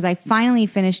excited because I finally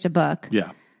finished a book.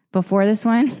 Yeah. Before this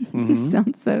one, it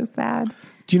sounds so sad.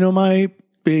 Do you know my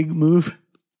big move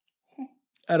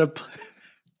at a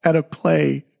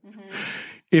play?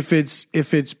 If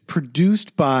it's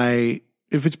produced by,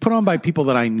 if it's put on by people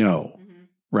that I know,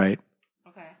 right?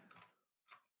 Okay.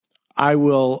 I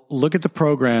will look at the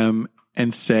program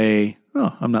and say,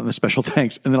 "Oh, I'm not in the special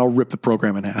thanks," and then I'll rip the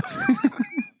program in half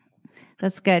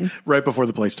That's good. right before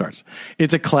the play starts.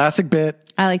 It's a classic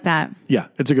bit. I like that. Yeah,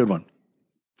 it's a good one.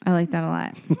 I like that a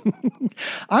lot.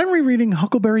 I'm rereading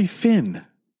Huckleberry Finn.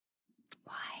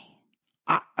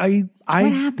 Why? I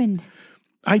What happened?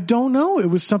 I don't know. It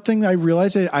was something I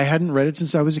realized I hadn't read it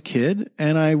since I was a kid,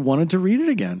 and I wanted to read it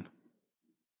again.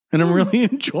 And I'm really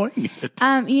enjoying it.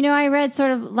 You know, I read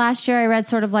sort of last year. I read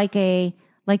sort of like a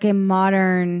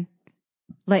modern,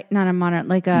 like not a modern,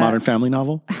 like a Modern Family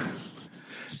novel.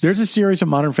 There's a series of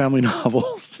Modern Family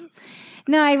novels.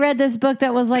 No, I read this book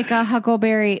that was like a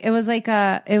Huckleberry. It was like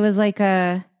a.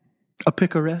 A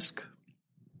picaresque.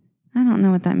 I don't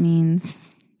know what that means.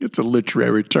 It's a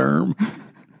literary term.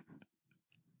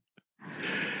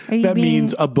 That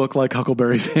means a book like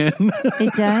Huckleberry Finn.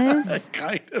 It does?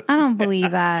 Kind of. I don't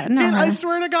believe that. No. I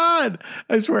swear to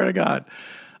God.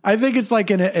 I think it's like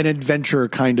an adventure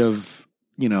kind of,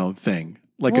 thing.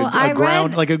 Like Well,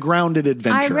 like a grounded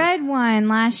adventure. I read one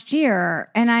last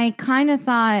year, and I kind of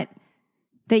thought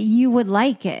that you would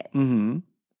like it. Mm-hmm.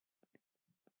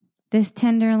 This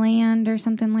Tender Land or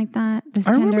something like that.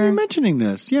 I remember you mentioning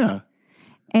this. Yeah.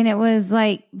 And it was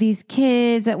like these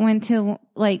kids that went to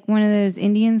like one of those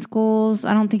Indian schools.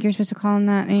 I don't think you're supposed to call them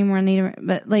that anymore, Native,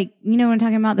 but like, you know what I'm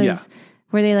talking about? Those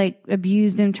where they like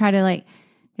abused them, try to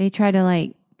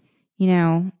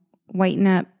whiten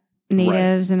up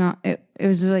natives and all. It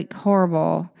was like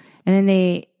horrible. And then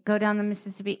they go down the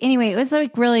Mississippi. Anyway, it was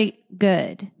like really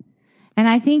good. And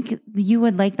I think you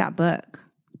would like that book,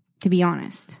 to be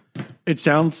honest. It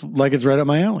sounds like it's right up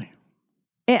my alley.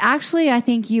 It actually, I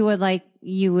think you would like,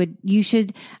 you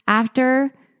should,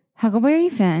 after Huckleberry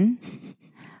Finn,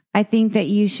 I think that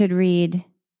you should read,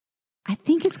 I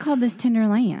think it's called This Tender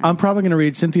Land. I'm probably going to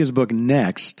read Cynthia's book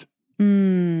next.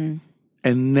 And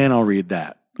then I'll read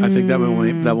that. I think that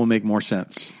will make more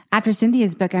sense. After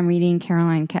Cynthia's book, I'm reading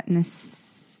Caroline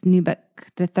Kepnes' new book,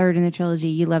 the third in the trilogy,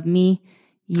 You Love Me.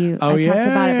 I talked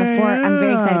about it before. I'm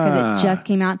very excited because it just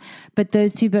came out. But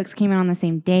those two books came out on the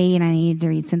same day, and I needed to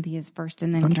read Cynthia's first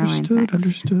and then Caroline's next.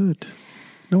 Understood.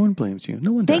 No one blames you.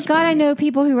 No one. Thank God I know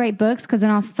people who write books because then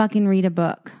I'll fucking read a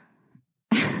book.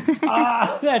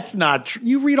 That's not true.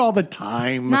 You read all the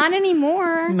time. Not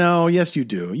anymore. No, yes, you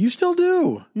do. You still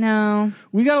do. No.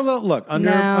 We got a little look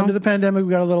under the pandemic.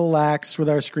 We got a little lax with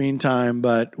our screen time,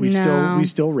 but we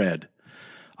still read.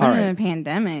 All Under right. the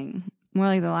pandemic, more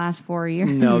like the last 4 years.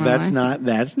 No, that's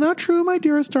not true, my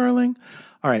dearest darling.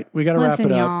 All right, we got to wrap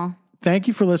it up. Y'all. Thank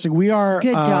you for listening. We are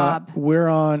good job. We're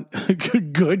on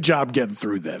good job getting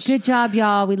through this. Good job,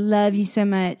 y'all. We love you so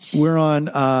much. We're on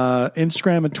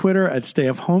Instagram and Twitter at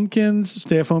stayofhomekins,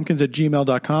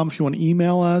 stayofhomekins@gmail.com. If you want to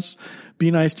email us, be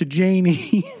nice to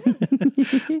Janie.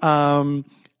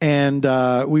 And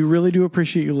we really do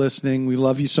appreciate you listening. We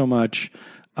love you so much.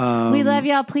 We love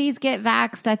y'all. Please get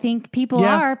vaxxed. I think people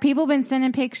are. People have been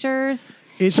sending pictures.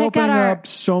 It's opening up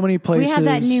so many places. We have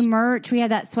that new merch. We have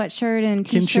that sweatshirt and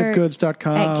t-shirt.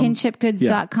 Kinshipgoods.com. At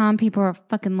kinshipgoods.com. People are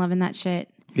fucking loving that shit.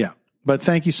 Yeah. But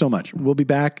thank you so much. We'll be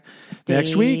back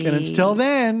next week. And until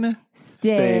then,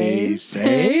 stay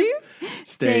safe,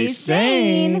 stay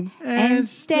sane, and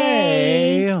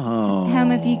stay home.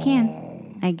 Home if you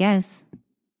can, I guess.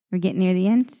 We're getting near the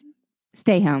end.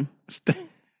 Stay home. Stay